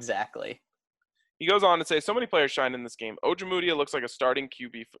 Right, exactly. He goes on to say, so many players shine in this game. Ojemudia looks like a starting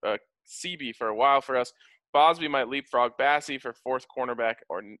CB for a while for us. Bosby might leapfrog Bassey for 4th cornerback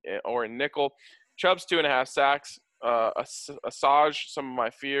or a nickel. Chubb's 2.5 sacks. Asajj, some of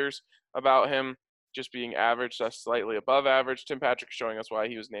my fears about him just being average, that's slightly above average. Tim Patrick showing us why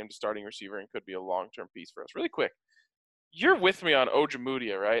he was named a starting receiver and could be a long-term piece for us. Really quick. You're with me on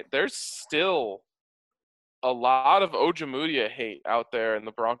Ojemudia, right? There's still a lot of Ojemudia hate out there in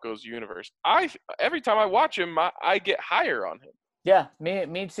the Broncos universe. Every time I watch him, I get higher on him. Yeah,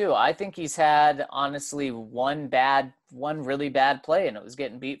 me too. I think he's had, honestly, one really bad play, and it was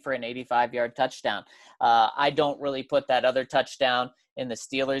getting beat for an 85-yard touchdown. I don't really put that other touchdown in the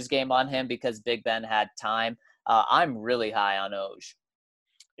Steelers game on him because Big Ben had time. I'm really high on Oj.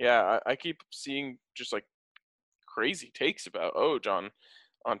 Yeah, I keep seeing just like crazy takes about Oj on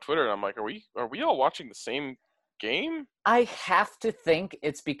Twitter, and I'm like, are we all watching the same game? I have to think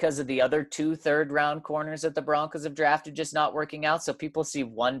it's because of the other 2 third-round corners that the Broncos have drafted just not working out. So people see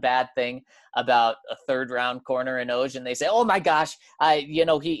one bad thing about a third-round corner in Oj, and they say, "Oh my gosh,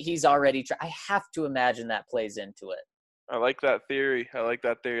 he's already." I have to imagine that plays into it. I like that theory.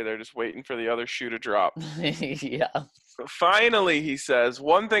 They're just waiting for the other shoe to drop. Yeah. Finally, he says,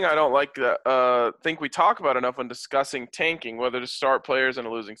 one thing I don't like think we talk about enough when discussing tanking, whether to start players in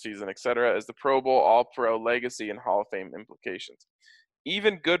a losing season, etc., is the Pro Bowl, All-Pro, legacy, and Hall of Fame implications.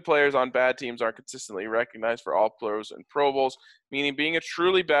 Even good players on bad teams aren't consistently recognized for All-Pros and Pro Bowls, meaning being a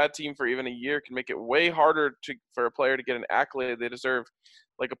truly bad team for even a year can make it way harder for a player to get an accolade they deserve,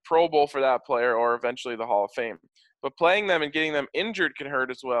 like a Pro Bowl for that player or eventually the Hall of Fame. But playing them and getting them injured can hurt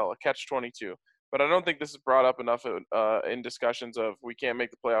as well, a catch-22. But I don't think this is brought up enough in discussions of we can't make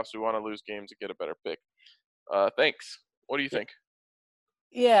the playoffs, we want to lose games and get a better pick. Thanks. What do you think?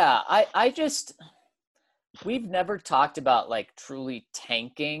 Yeah, we've never talked about like truly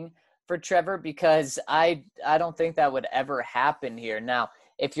tanking for Trevor because I don't think that would ever happen here. Now,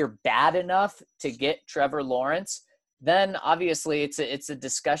 if you're bad enough to get Trevor Lawrence, then obviously it's a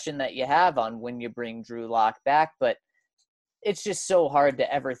discussion that you have on when you bring Drew Lock back, but it's just so hard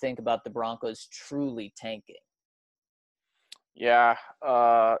to ever think about the Broncos truly tanking. Yeah,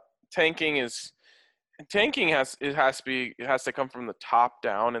 tanking has to come from the top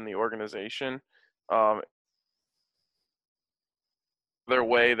down in the organization. Other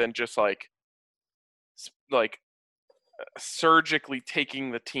way than just like surgically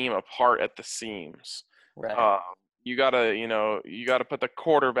taking the team apart at the seams. Right. You gotta put the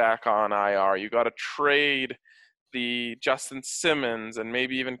quarterback on IR. You gotta trade the Justin Simmons and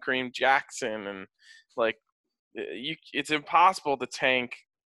maybe even Kareem Jackson, and like it's impossible to tank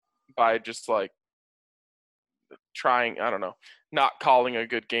by just like trying, I don't know, not calling a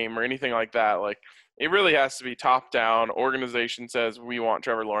good game or anything like that. Like it really has to be top down. Organization says we want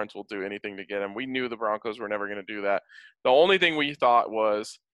Trevor Lawrence, we'll do anything to get him. We knew the Broncos were never going to do that. The only thing we thought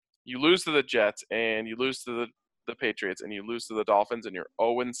was you lose to the Jets and you lose to the Patriots and you lose to the Dolphins and you're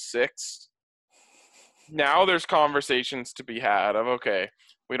 0-6. Now there's conversations to be had of, okay,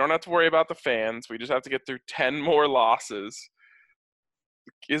 we don't have to worry about the fans. We just have to get through 10 more losses.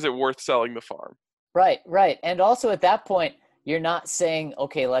 Is it worth selling the farm? Right. And also at that point, you're not saying,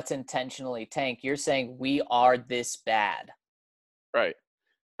 okay, let's intentionally tank. You're saying we are this bad. Right.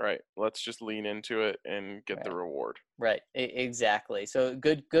 Let's just lean into it and get the reward. Right. Exactly. So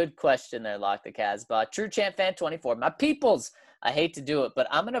good question there, Lock the Casbah. True Champ Fan 24. My peoples, I hate to do it, but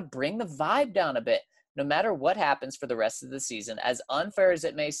I'm going to bring the vibe down a bit. No matter what happens for the rest of the season, as unfair as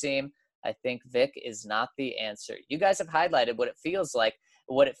it may seem, I think Vic is not the answer. You guys have highlighted what it feels like.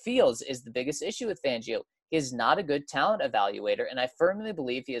 What it feels is the biggest issue with Fangio. He is not a good talent evaluator, and I firmly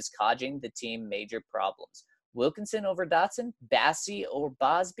believe he is causing the team major problems. Wilkinson over Dotson, Bassey over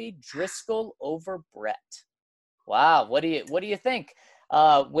Bosby, Driscoll over Brett. Wow, what do you think?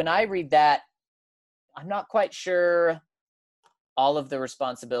 When I read that, I'm not quite sure all of the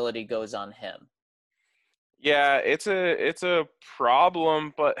responsibility goes on him. Yeah, it's a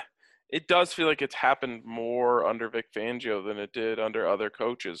problem, but it does feel like it's happened more under Vic Fangio than it did under other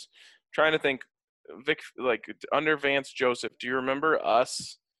coaches. I'm trying to think, Vic, like under Vance Joseph, do you remember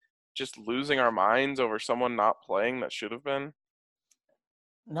us just losing our minds over someone not playing that should have been?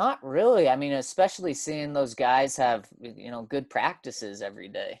 Not really. I mean, especially seeing those guys have, good practices every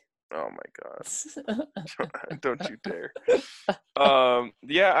day. Oh my God. Don't you dare.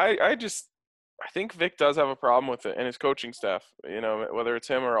 Yeah, I think Vic does have a problem with it and his coaching staff, whether it's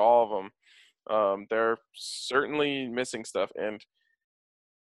him or all of them. They're certainly missing stuff, and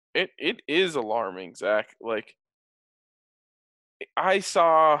it is alarming, Zach. Like I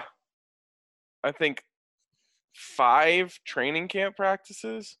saw, I think 5 training camp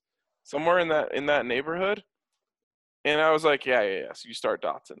practices somewhere in that neighborhood. And I was like, yeah. So you start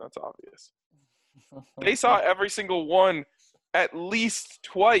Dotson. That's obvious. They saw every single one at least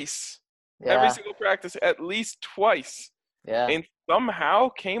twice. Yeah. Every single practice at least twice. Yeah. And somehow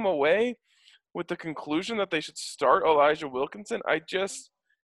came away with the conclusion that they should start Elijah Wilkinson.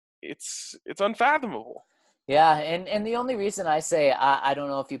 It's unfathomable. Yeah, and the only reason I say I don't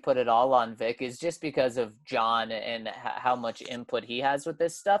know if you put it all on Vic is just because of John and how much input he has with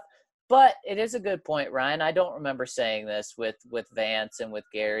this stuff. But it is a good point, Ryan. I don't remember saying this with Vance and with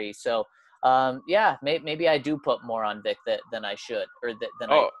Gary. So, yeah, maybe I do put more on Vic than I should or than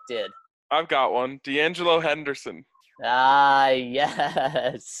I did. I've got one. D'Angelo Henderson. Ah,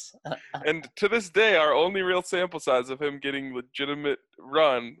 yes. And to this day, our only real sample size of him getting legitimate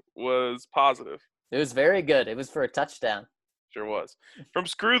run was positive. It was very good. It was for a touchdown. Sure was. From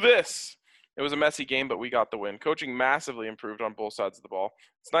Screw This. It was a messy game, but we got the win. Coaching massively improved on both sides of the ball.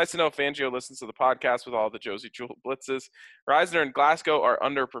 It's nice to know Fangio listens to the podcast with all the Josie Jewell blitzes. Reisner and Glasgow are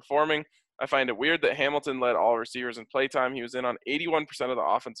underperforming. I find it weird that Hamilton led all receivers in playtime. He was in on 81% of the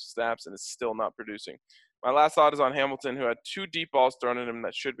offensive snaps and is still not producing. My last thought is on Hamilton, who had 2 deep balls thrown at him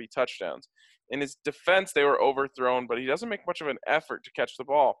that should be touchdowns. in his defense, they were overthrown, but he doesn't make much of an effort to catch the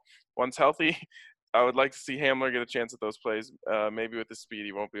ball. Once healthy, I would like to see Hamler get a chance at those plays. Maybe with his speed,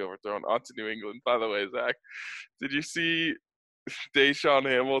 he won't be overthrown. On to New England. By the way, Zach, did you see Deshaun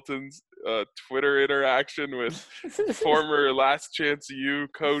Hamilton's Twitter interaction with former Last Chance U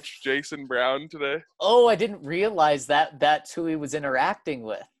coach Jason Brown today? Oh, I didn't realize that's who he was interacting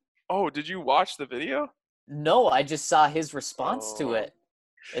with. Oh, did you watch the video? No, I just saw his response to it.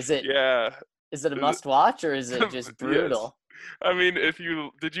 Is it a must watch or is it just brutal? Yes. I mean,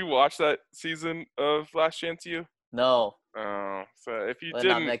 did you watch that season of Last Chance U? No. Oh, so if you Would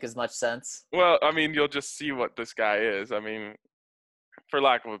didn't, not make as much sense. well, I mean, you'll just see what this guy is. I mean, for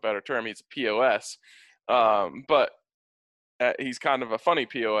lack of a better term, he's a POS, but he's kind of a funny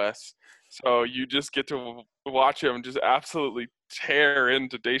POS. So you just get to watch him just absolutely tear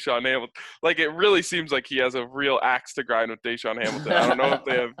into Deshaun Hamilton. Like, it really seems like he has a real axe to grind with Deshaun Hamilton. I don't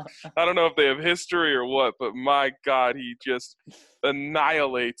know if they have history or what, but my God, he just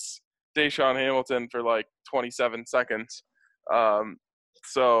annihilates Deshaun Hamilton for like 27 seconds.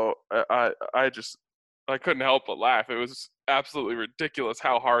 So I couldn't help but laugh. It was absolutely ridiculous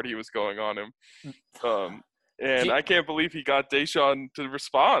how hard he was going on him. And I can't believe he got Deshaun to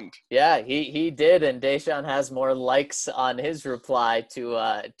respond. Yeah, he did, and Deshaun has more likes on his reply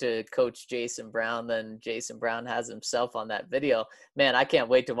to Coach Jason Brown than Jason Brown has himself on that video. Man, I can't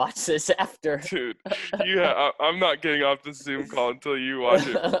wait to watch this after. Dude, I'm not getting off the Zoom call until you watch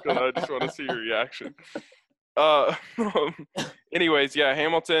it because I just want to see your reaction. Anyways, yeah,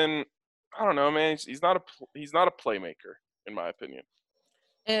 Hamilton, I don't know, man. He's not a playmaker, in my opinion.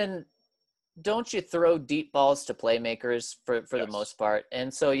 And don't you throw deep balls to playmakers for the most part?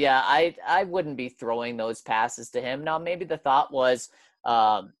 And so, yeah, I wouldn't be throwing those passes to him. Now, maybe the thought was,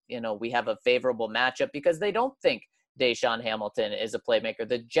 we have a favorable matchup because they don't think Deshaun Hamilton is a playmaker.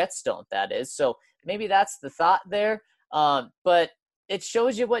 The Jets don't, that is. So maybe that's the thought there. But it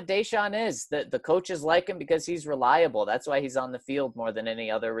shows you what Deshaun is. The coaches like him because he's reliable. That's why he's on the field more than any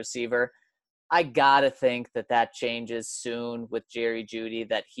other receiver. I gotta think that changes soon with Jerry Jeudy,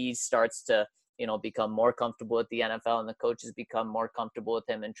 that he starts to, become more comfortable with the NFL and the coaches become more comfortable with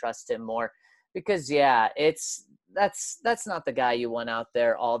him and trust him more. Because that's not the guy you want out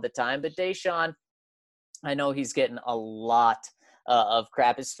there all the time. But Deshaun, I know he's getting a lot of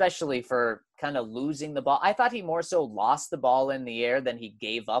crap, especially for kind of losing the ball. I thought he more so lost the ball in the air than he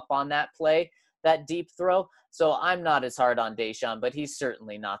gave up on that play, that deep throw. So I'm not as hard on Deshaun, but he's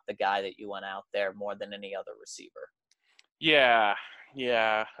certainly not the guy that you want out there more than any other receiver. Yeah.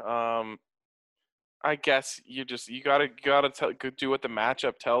 I guess you gotta do what the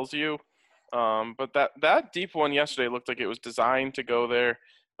matchup tells you. But that deep one yesterday looked like it was designed to go there.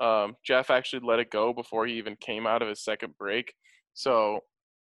 Jeff actually let it go before he even came out of his second break. So.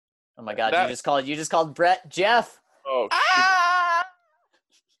 Oh my God! You just called Brett Jeff. Oh.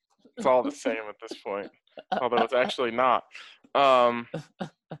 It's all the same at this point. Although it's actually not. It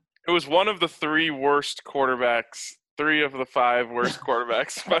was one of the three of the five worst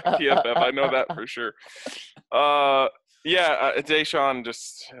quarterbacks by PFF. I know that for sure. Deshaun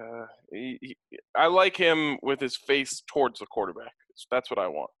just I like him with his face towards the quarterback. That's what I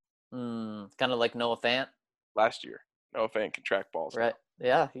want. Kind of like Noah Fant. Last year, Noah Fant can track balls. Right.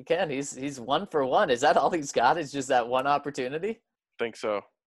 Yeah, he can. He's 1 for 1. Is that all he's got? Is just that one opportunity? Think so.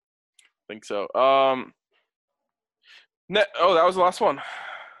 That was the last one.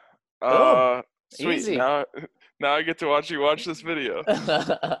 Sweet. Easy. Now I get to watch you watch this video.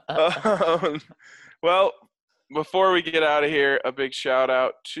 Well, before we get out of here, a big shout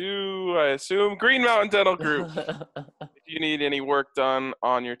out to, I assume, Green Mountain Dental Group. If you need any work done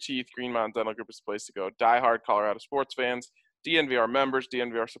on your teeth, Green Mountain Dental Group is the place to go. Die-hard Colorado sports fans, DNVR members,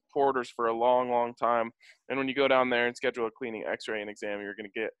 DNVR supporters for a long, long time. And when you go down there and schedule a cleaning, x-ray, and exam, you're going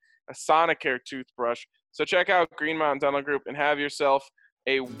to get a Sonicare toothbrush. So check out Green Mountain Dental Group and have yourself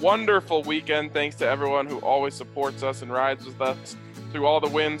a wonderful weekend. Thanks to everyone who always supports us and rides with us through all the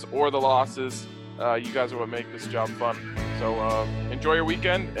wins or the losses. You guys are what make this job fun. So enjoy your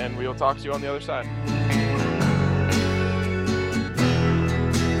weekend, and we'll talk to you on the other side.